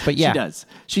 But yeah, She does.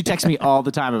 She texts me all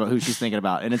the time about who she's thinking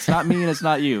about, and it's not me and it's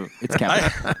not you. It's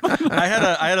Kevin. I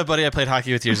had a buddy I played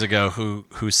hockey with years ago who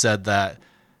said that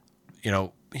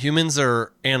humans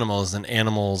are animals, and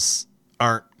animals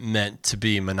aren't meant to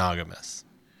be monogamous.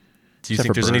 Do you Except think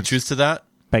for there's any birds. truth to that?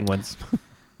 penguins.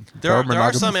 There are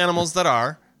monogamous. some animals that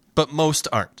are, but most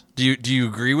aren't. Do you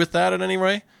agree with that in any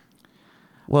way?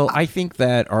 Well, I think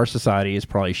that our society is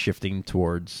probably shifting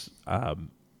towards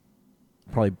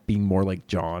probably being more like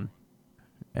John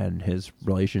and his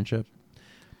relationship.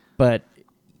 But,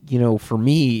 for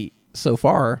me, so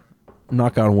far,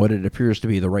 knock on wood, it appears to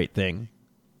be the right thing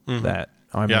that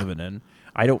I'm Yeah. living in.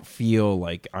 I don't feel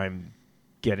like I'm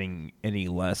getting any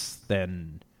less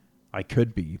than I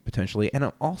could be, potentially. And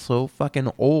I'm also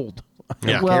fucking old. I don't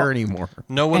Yeah. care Well, anymore.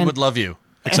 No one And- would love you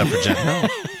except for Jen.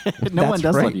 No one That's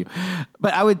does right. love you.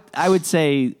 But I would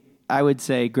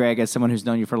say, Greg, as someone who's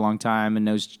known you for a long time and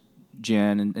knows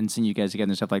Jen and seen you guys together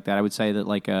and stuff like that, I would say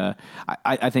that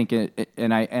I think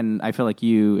and I feel like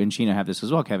you and Sheena have this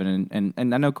as well, Kevin, and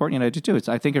I know Courtney and I do too. It's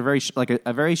I think a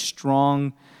very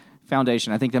strong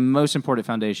foundation. I think the most important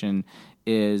foundation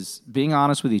is being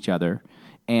honest with each other,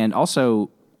 and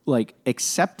also like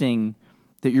accepting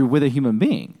that you're with a human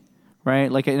being,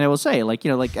 right? Like, and I will say,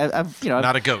 I've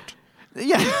Not a goat.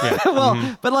 yeah.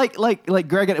 Well, but like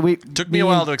Greg and we Took me a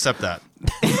while to accept that.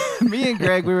 me and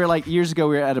Greg, we were like years ago.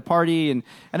 We were at a party, and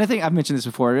I think I've mentioned this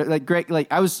before. Like Greg,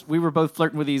 we were both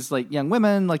flirting with these like young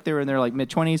women, like they were in their like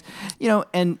mid-20s,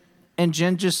 and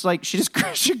Jen just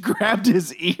she grabbed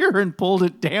his ear and pulled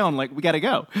it down, like we got to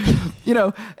go,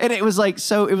 and it was like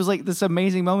this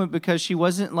amazing moment because she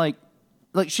wasn't like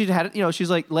she'd had it, she's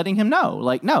like letting him know,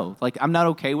 like no, like I'm not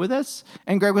okay with this,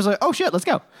 and Greg was like, oh shit, let's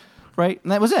go. right?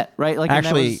 And that was it, right? Like, and that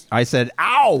Actually, was- I said,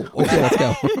 "Ow!" Okay, let's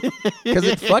go. Because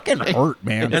it fucking hurt,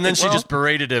 man. And then she just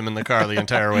berated him in the car the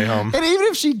entire way home. and even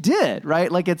if she did,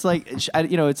 right? Like, it's like,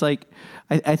 it's like,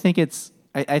 I think it's,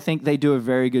 I think they do a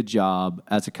very good job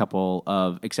as a couple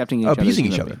of accepting each other. Abusing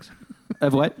each other.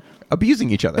 Of what? Abusing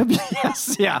each other.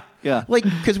 Yes, yeah. Like,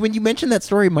 because when you mentioned that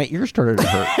story, my ears started to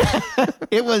hurt.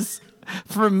 It was,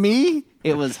 for me,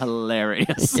 it was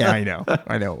hilarious. Yeah, I know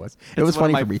it was. It was one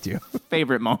of funny my for me too.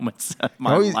 Favorite moments of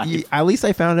my Always, life. at least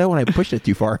I found out when I pushed it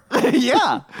too far.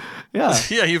 Yeah. Yeah.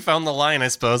 Yeah, you found the line, I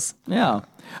suppose. Yeah.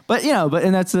 But,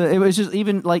 and that's, it was just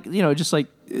even like, just like,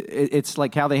 it's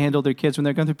like how they handle their kids when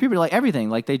they're going through puberty, like everything.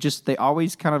 Like they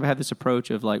always kind of have this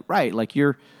approach of like, right, like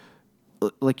you're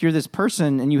this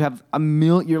person and you have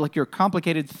you're a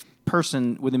complicated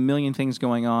person with a million things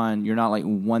going on. You're not like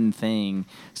one thing.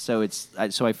 So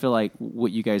I feel like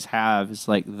what you guys have is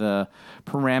like the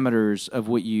parameters of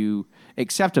what you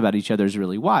accept about each other is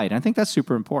really wide. And I think that's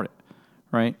super important.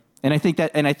 Right. And I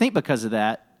think because of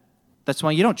that, that's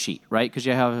why you don't cheat, right? Because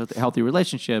you have a healthy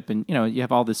relationship and, you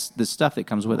have all this stuff that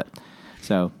comes with it.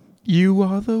 So You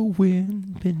are the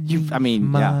wind beneath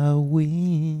my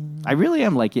wings. I really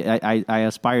am like, I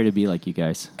aspire to be like you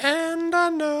guys. And I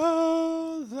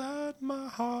know that my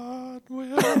heart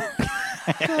will go on.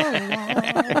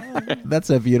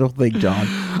 That's a beautiful thing, John.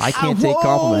 I can't take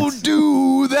compliments.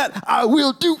 do that. I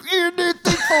will do anything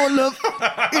for love.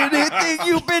 Anything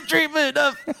you've been dreaming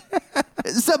of.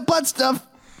 Some butt stuff.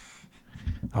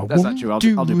 That's not true. I'll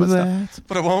do butt stuff.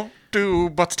 But I won't do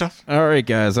butt stuff. All right,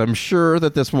 guys. I'm sure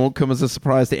that this won't come as a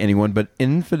surprise to anyone, but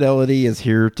infidelity is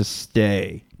here to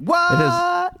stay.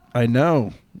 What? I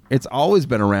know. It's always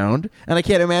been around, and I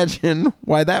can't imagine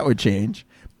why that would change.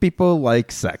 People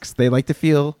like sex. They like to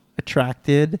feel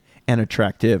attracted and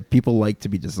attractive. People like to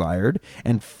be desired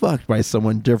and fucked by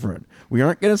someone different. We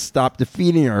aren't going to stop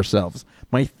defeating ourselves.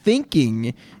 My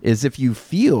thinking is if you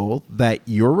feel that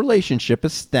your relationship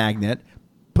is stagnant,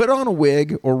 put on a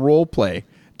wig or role play.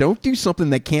 Don't do something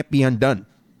that can't be undone.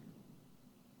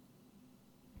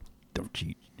 Don't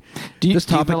cheat. This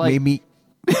topic made me...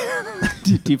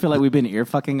 Do you feel like we've been ear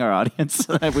fucking our audience?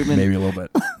 Maybe a little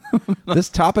bit. This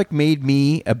topic made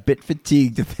me a bit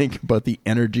fatigued to think about the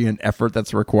energy and effort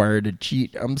that's required to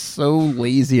cheat. I'm so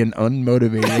lazy and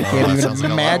unmotivated. I can't sounds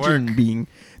even like a lot of imagine work. being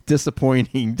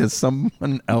disappointing to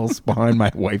someone else behind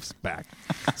my wife's back.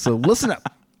 So listen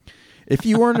up. If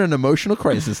you are in an emotional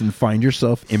crisis and find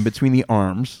yourself in between the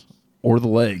arms or the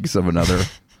legs of another,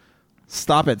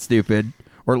 stop it, stupid.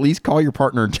 Or at least call your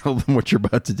partner and tell them what you're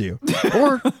about to do.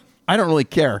 Or, I don't really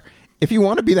care. If you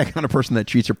want to be that kind of person that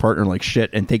treats your partner like shit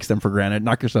and takes them for granted,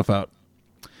 knock yourself out.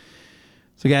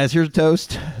 So, guys, here's a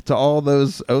toast to all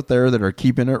those out there that are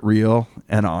keeping it real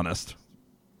and honest.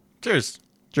 Cheers.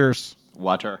 Cheers.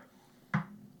 Water.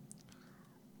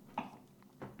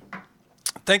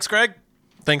 Thanks, Greg.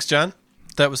 Thanks, John.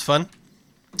 That was fun.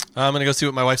 I'm going to go see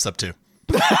what my wife's up to.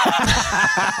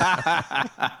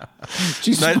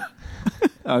 She's. Night-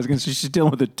 I was going to say she's dealing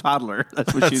with a toddler.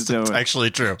 That's what she's doing. That's actually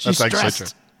true. She's That's actually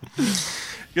stressed. true.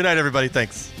 Good night, everybody.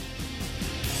 Thanks.